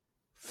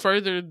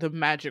further the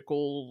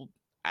magical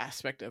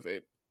aspect of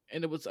it,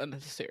 and it was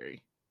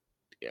unnecessary.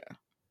 Yeah.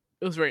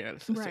 It was very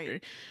unnecessary,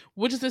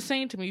 which is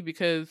insane to me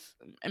because,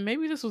 and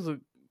maybe this was a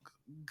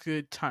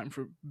good time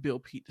for Bill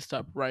Peet to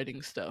stop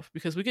writing stuff,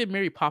 because we get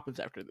Mary Poppins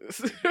after this.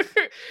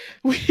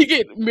 We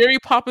get Mary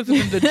Poppins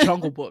in the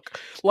Jungle Book.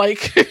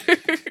 Like,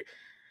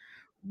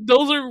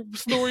 those are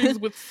stories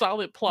with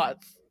solid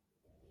plots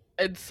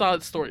and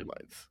solid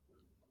storylines.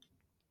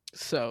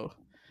 So,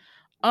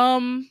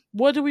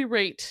 what do we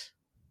rate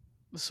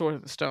The Sword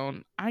in the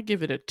Stone? I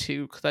give it a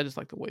 2 because I just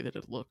like the way that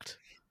it looked.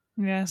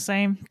 Yeah,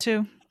 same.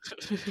 2.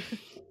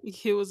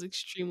 It was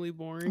extremely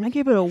boring. I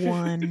give it a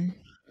 1.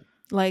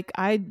 Like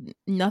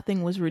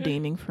nothing was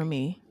redeeming for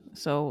me.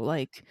 So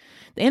like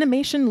the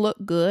animation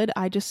looked good.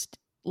 I just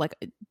like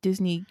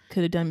Disney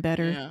could have done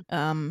better.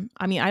 I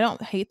mean, I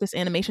don't hate this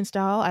animation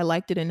style. I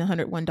liked it in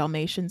 101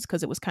 Dalmatians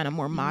because it was kind of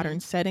more modern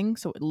setting,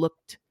 so it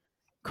looked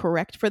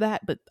correct for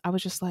that. But I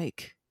was just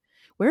like,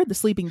 where did the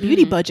Sleeping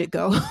Beauty budget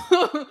go?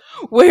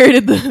 Where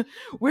did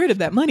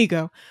that money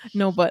go?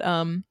 No, but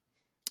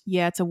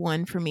yeah, it's a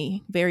 1 for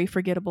me. Very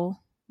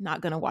forgettable.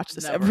 Not gonna watch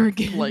this ever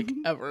again. Like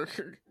ever.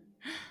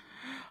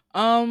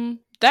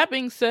 That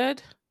being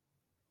said,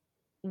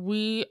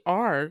 we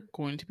are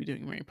going to be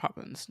doing Mary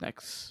Poppins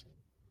next,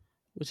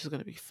 which is going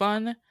to be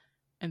fun.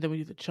 And then we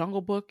do the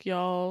Jungle Book,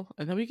 y'all.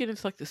 And then we get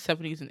into like the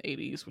 70s and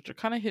 80s, which are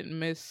kind of hit and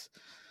miss.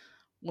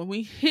 When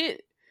we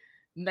hit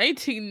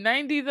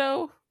 1990,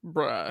 though,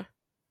 bruh,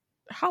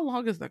 how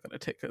long is that going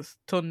to take us?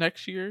 Till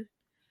next year?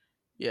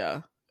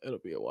 Yeah, it'll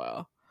be a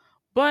while.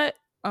 But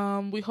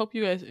we hope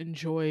you guys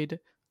enjoyed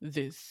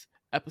this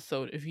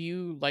episode. If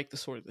you like The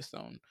Sword of the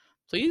Stone,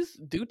 please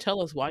do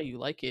tell us why you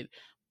like it.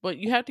 But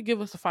you have to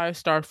give us a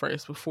 5-star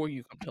first before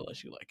you come tell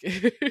us you like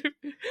it.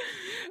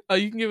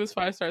 You can give us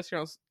 5 stars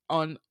here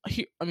on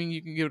here. I mean,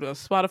 you can give it on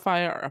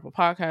Spotify or Apple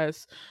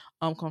Podcasts.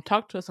 Come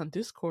talk to us on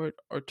Discord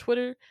or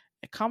Twitter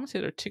at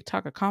Commented or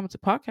TikTok at Commented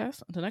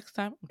Podcast. Until next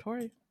time, I'm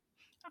Tori.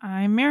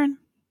 I'm Marin.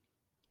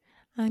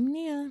 I'm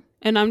Nia.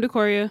 And I'm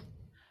Decoria.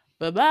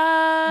 Bye-bye.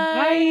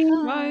 Bye.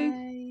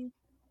 Bye.